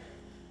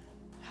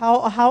 How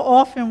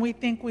often we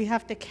think we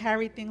have to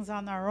carry things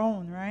on our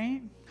own,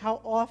 right? How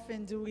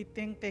often do we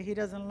think that he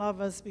doesn't love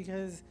us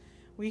because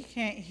we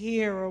can't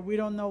hear or we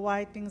don't know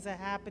why things are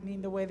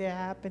happening the way they're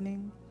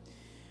happening?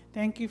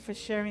 Thank you for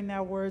sharing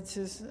that word,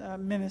 Sis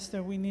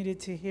Minister. We needed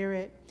to hear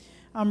it.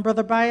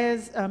 Brother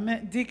Baez,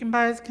 Deacon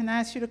Baez, can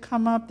I ask you to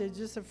come up? There's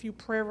just a few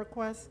prayer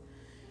requests.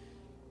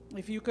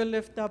 If you could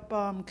lift up,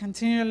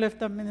 continue to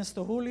lift up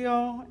Minister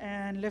Julio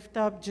and lift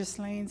up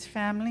Ghislaine's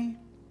family.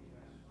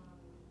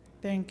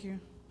 Thank you.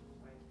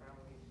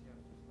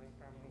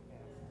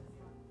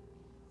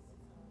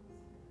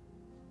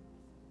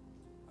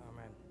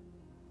 Amen.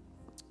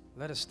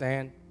 Let us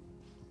stand.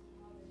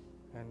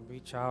 and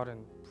reach out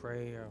and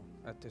pray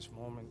at this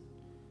moment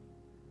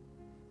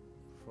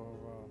for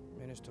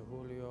Minister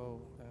Julio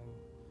and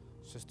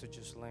Sister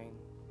Ghislaine.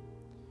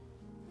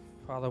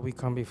 Father, we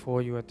come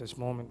before you at this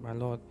moment, my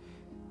Lord.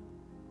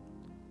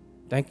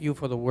 Thank you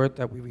for the word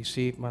that we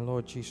received, my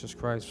Lord Jesus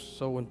Christ.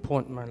 So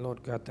important, my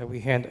Lord God, that we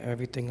hand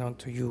everything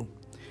unto you.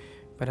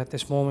 But at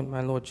this moment,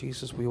 my Lord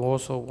Jesus, we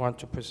also want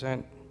to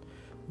present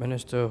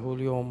Minister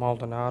Julio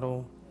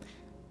Maldonado,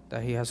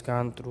 that he has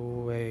gone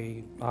through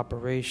a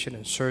operation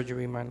and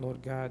surgery, my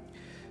Lord God.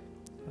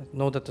 I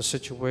know that the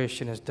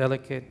situation is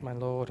delicate, my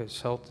Lord.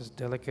 His health is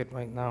delicate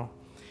right now.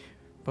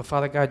 But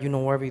Father God, you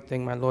know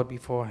everything, my Lord,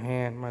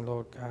 beforehand, my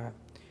Lord God.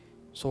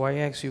 So I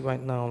ask you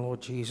right now,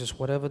 Lord Jesus,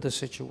 whatever the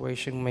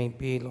situation may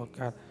be, Lord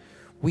God,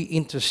 we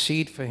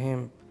intercede for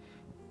him.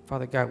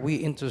 Father God, we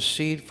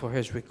intercede for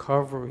his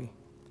recovery.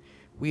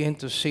 We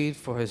intercede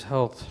for his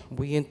health.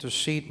 We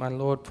intercede, my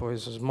Lord, for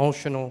his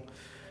emotional,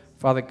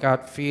 Father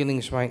God,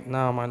 feelings right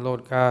now, my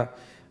Lord God.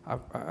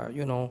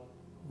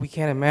 We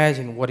can't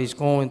imagine what he's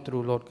going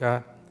through, Lord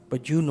God,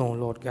 but you know,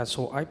 Lord God.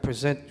 So I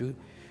present you,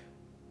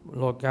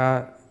 Lord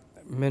God,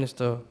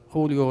 Minister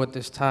Julio at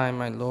this time,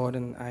 my Lord,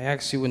 and I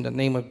ask you in the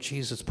name of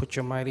Jesus, put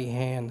your mighty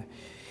hand,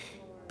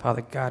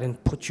 Father God,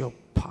 and put your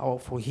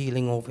powerful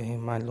healing over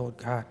him, my Lord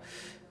God.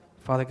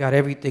 Father God,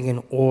 everything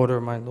in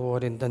order, my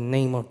Lord, in the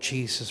name of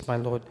Jesus, my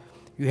Lord.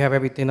 You have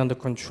everything under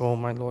control,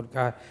 my Lord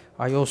God.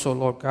 I also,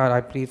 Lord God,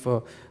 I plead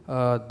for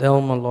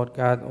Delma, Lord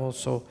God,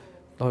 also,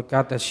 Lord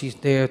God, that she's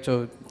there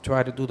to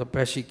try to do the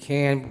best she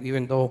can,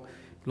 even though,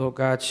 Lord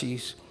God,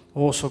 she's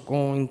also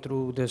going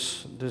through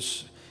this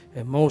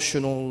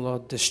emotional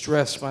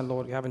distress, my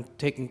Lord. You haven't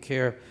taken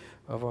care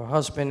of her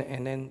husband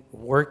and then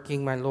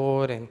working, my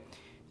Lord, and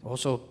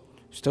also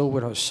still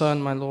with her son,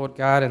 my Lord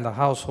God, in the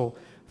household.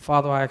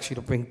 Father, I ask you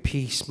to bring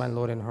peace, my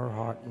Lord, in her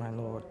heart, my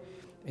Lord.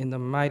 In the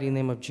mighty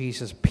name of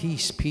Jesus,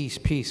 peace, peace,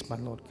 peace, my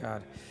Lord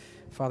God.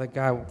 Father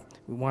God,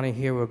 we want to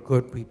hear a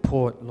good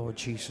report, Lord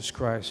Jesus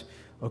Christ.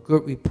 A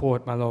good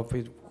report, my Lord,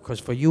 because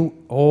for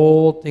you,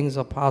 all things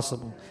are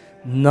possible.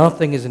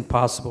 Nothing is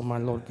impossible, my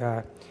Lord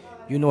God.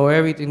 You know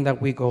everything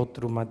that we go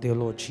through, my dear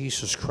Lord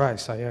Jesus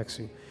Christ, I ask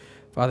you.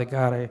 Father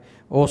God, I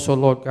also,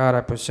 Lord God,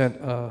 I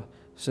present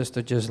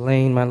Sister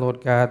Ghislaine, my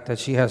Lord God, that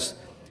she has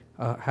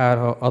had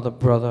her other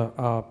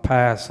brother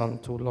pass on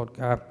to, Lord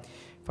God.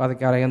 Father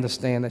God, I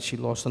understand that she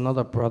lost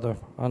another brother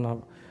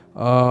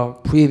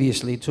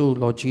previously too,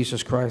 Lord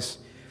Jesus Christ.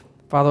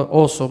 Father,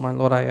 also, my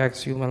Lord, I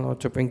ask you, my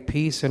Lord, to bring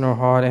peace in her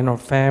heart and her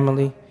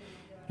family.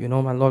 You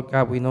know, my Lord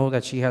God, we know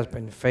that she has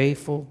been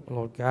faithful,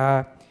 Lord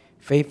God,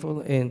 faithful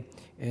in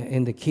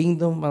the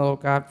kingdom, my Lord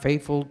God,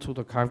 faithful to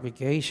the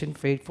congregation,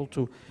 faithful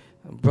to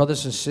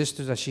brothers and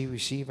sisters that she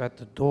received at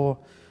the door,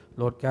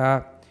 Lord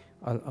God.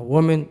 A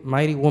woman,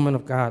 mighty woman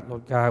of God,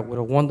 Lord God, with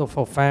a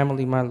wonderful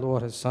family, my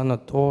Lord, her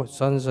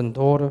sons and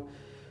daughter.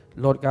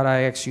 Lord God,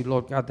 I ask you,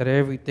 Lord God, that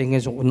everything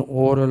is in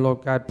order,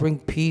 Lord God. Bring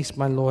peace,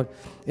 my Lord.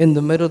 In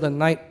the middle of the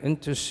night,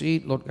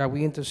 intercede, Lord God.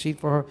 We intercede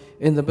for her.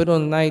 In the middle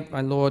of the night,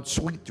 my Lord,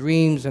 sweet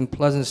dreams and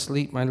pleasant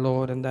sleep, my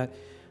Lord. And that,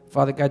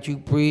 Father God, you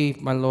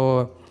breathe, my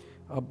Lord,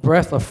 a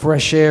breath of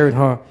fresh air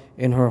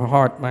in her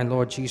heart, my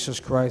Lord Jesus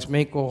Christ.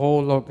 Make her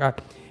whole, Lord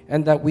God.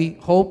 And that we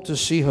hope to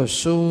see her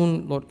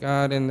soon, Lord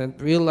God, and then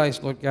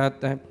realize, Lord God,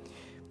 that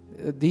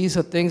these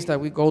are things that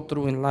we go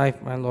through in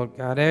life, my Lord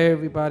God.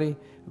 Everybody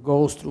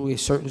goes through a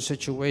certain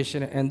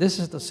situation, and this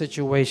is the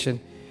situation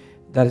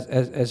that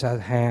is at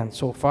hand.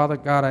 So, Father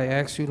God, I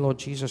ask you, Lord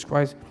Jesus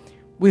Christ,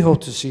 we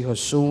hope to see her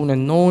soon,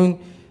 and knowing,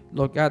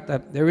 Lord God,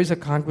 that there is a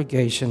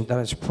congregation that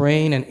is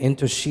praying and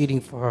interceding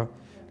for her,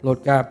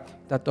 Lord God,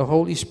 that the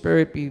Holy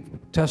Spirit be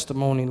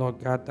testimony, Lord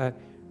God, that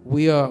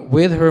we are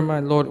with her,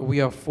 my Lord,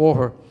 we are for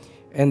her,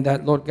 and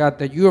that, Lord God,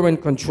 that you are in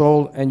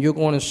control and you're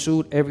going to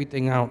sort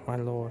everything out, my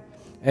Lord.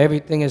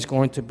 Everything is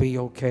going to be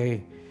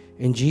okay.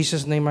 In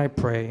Jesus' name I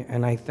pray,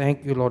 and I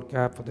thank you, Lord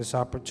God, for this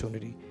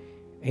opportunity.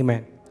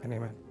 Amen and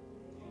amen.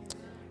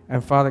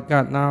 And Father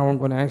God, now I'm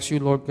going to ask you,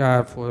 Lord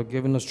God, for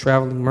giving us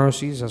traveling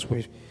mercies as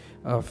we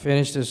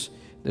finish this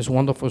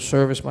wonderful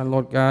service, my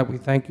Lord God. We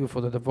thank you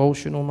for the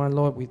devotional, my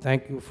Lord. We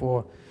thank you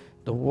for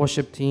the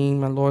worship team,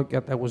 my Lord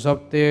God, that was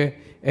up there.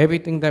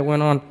 Everything that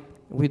went on,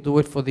 we do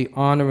it for the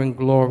honor and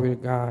glory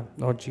of God,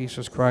 Lord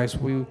Jesus Christ.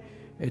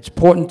 It's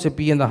important to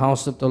be in the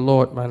house of the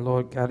Lord, my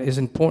Lord God. It's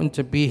important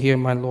to be here,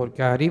 my Lord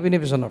God, even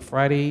if it's on a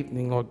Friday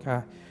evening, Lord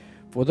God.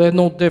 For there are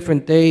no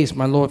different days,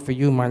 my Lord, for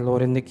you, my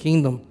Lord, in the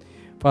kingdom.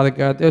 Father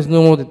God, there's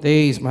no other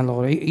days, my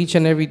Lord. Each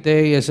and every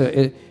day is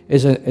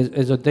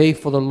a day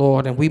for the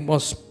Lord, and we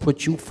must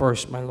put you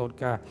first, my Lord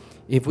God.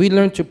 If we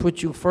learn to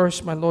put you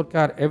first, my Lord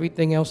God,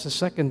 everything else is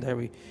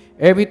secondary.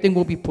 Everything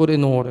will be put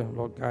in order,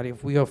 Lord God,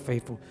 if we are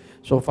faithful.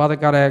 So, Father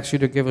God, I ask you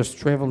to give us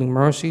traveling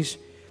mercies,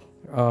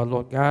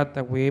 Lord God,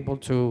 that we're able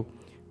to,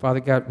 Father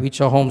God, reach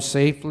our home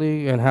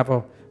safely and have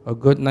a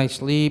good night's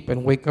sleep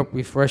and wake up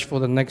refreshed for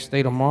the next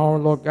day tomorrow,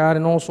 Lord God.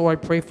 And also I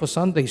pray for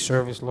Sunday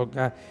service, Lord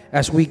God,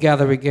 as we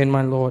gather again,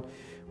 my Lord,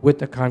 with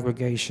the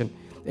congregation.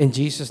 In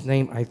Jesus'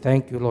 name, I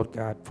thank you, Lord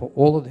God, for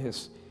all of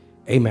this.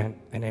 Amen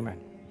and amen.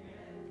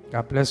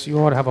 God bless you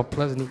all. Have a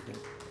pleasant evening.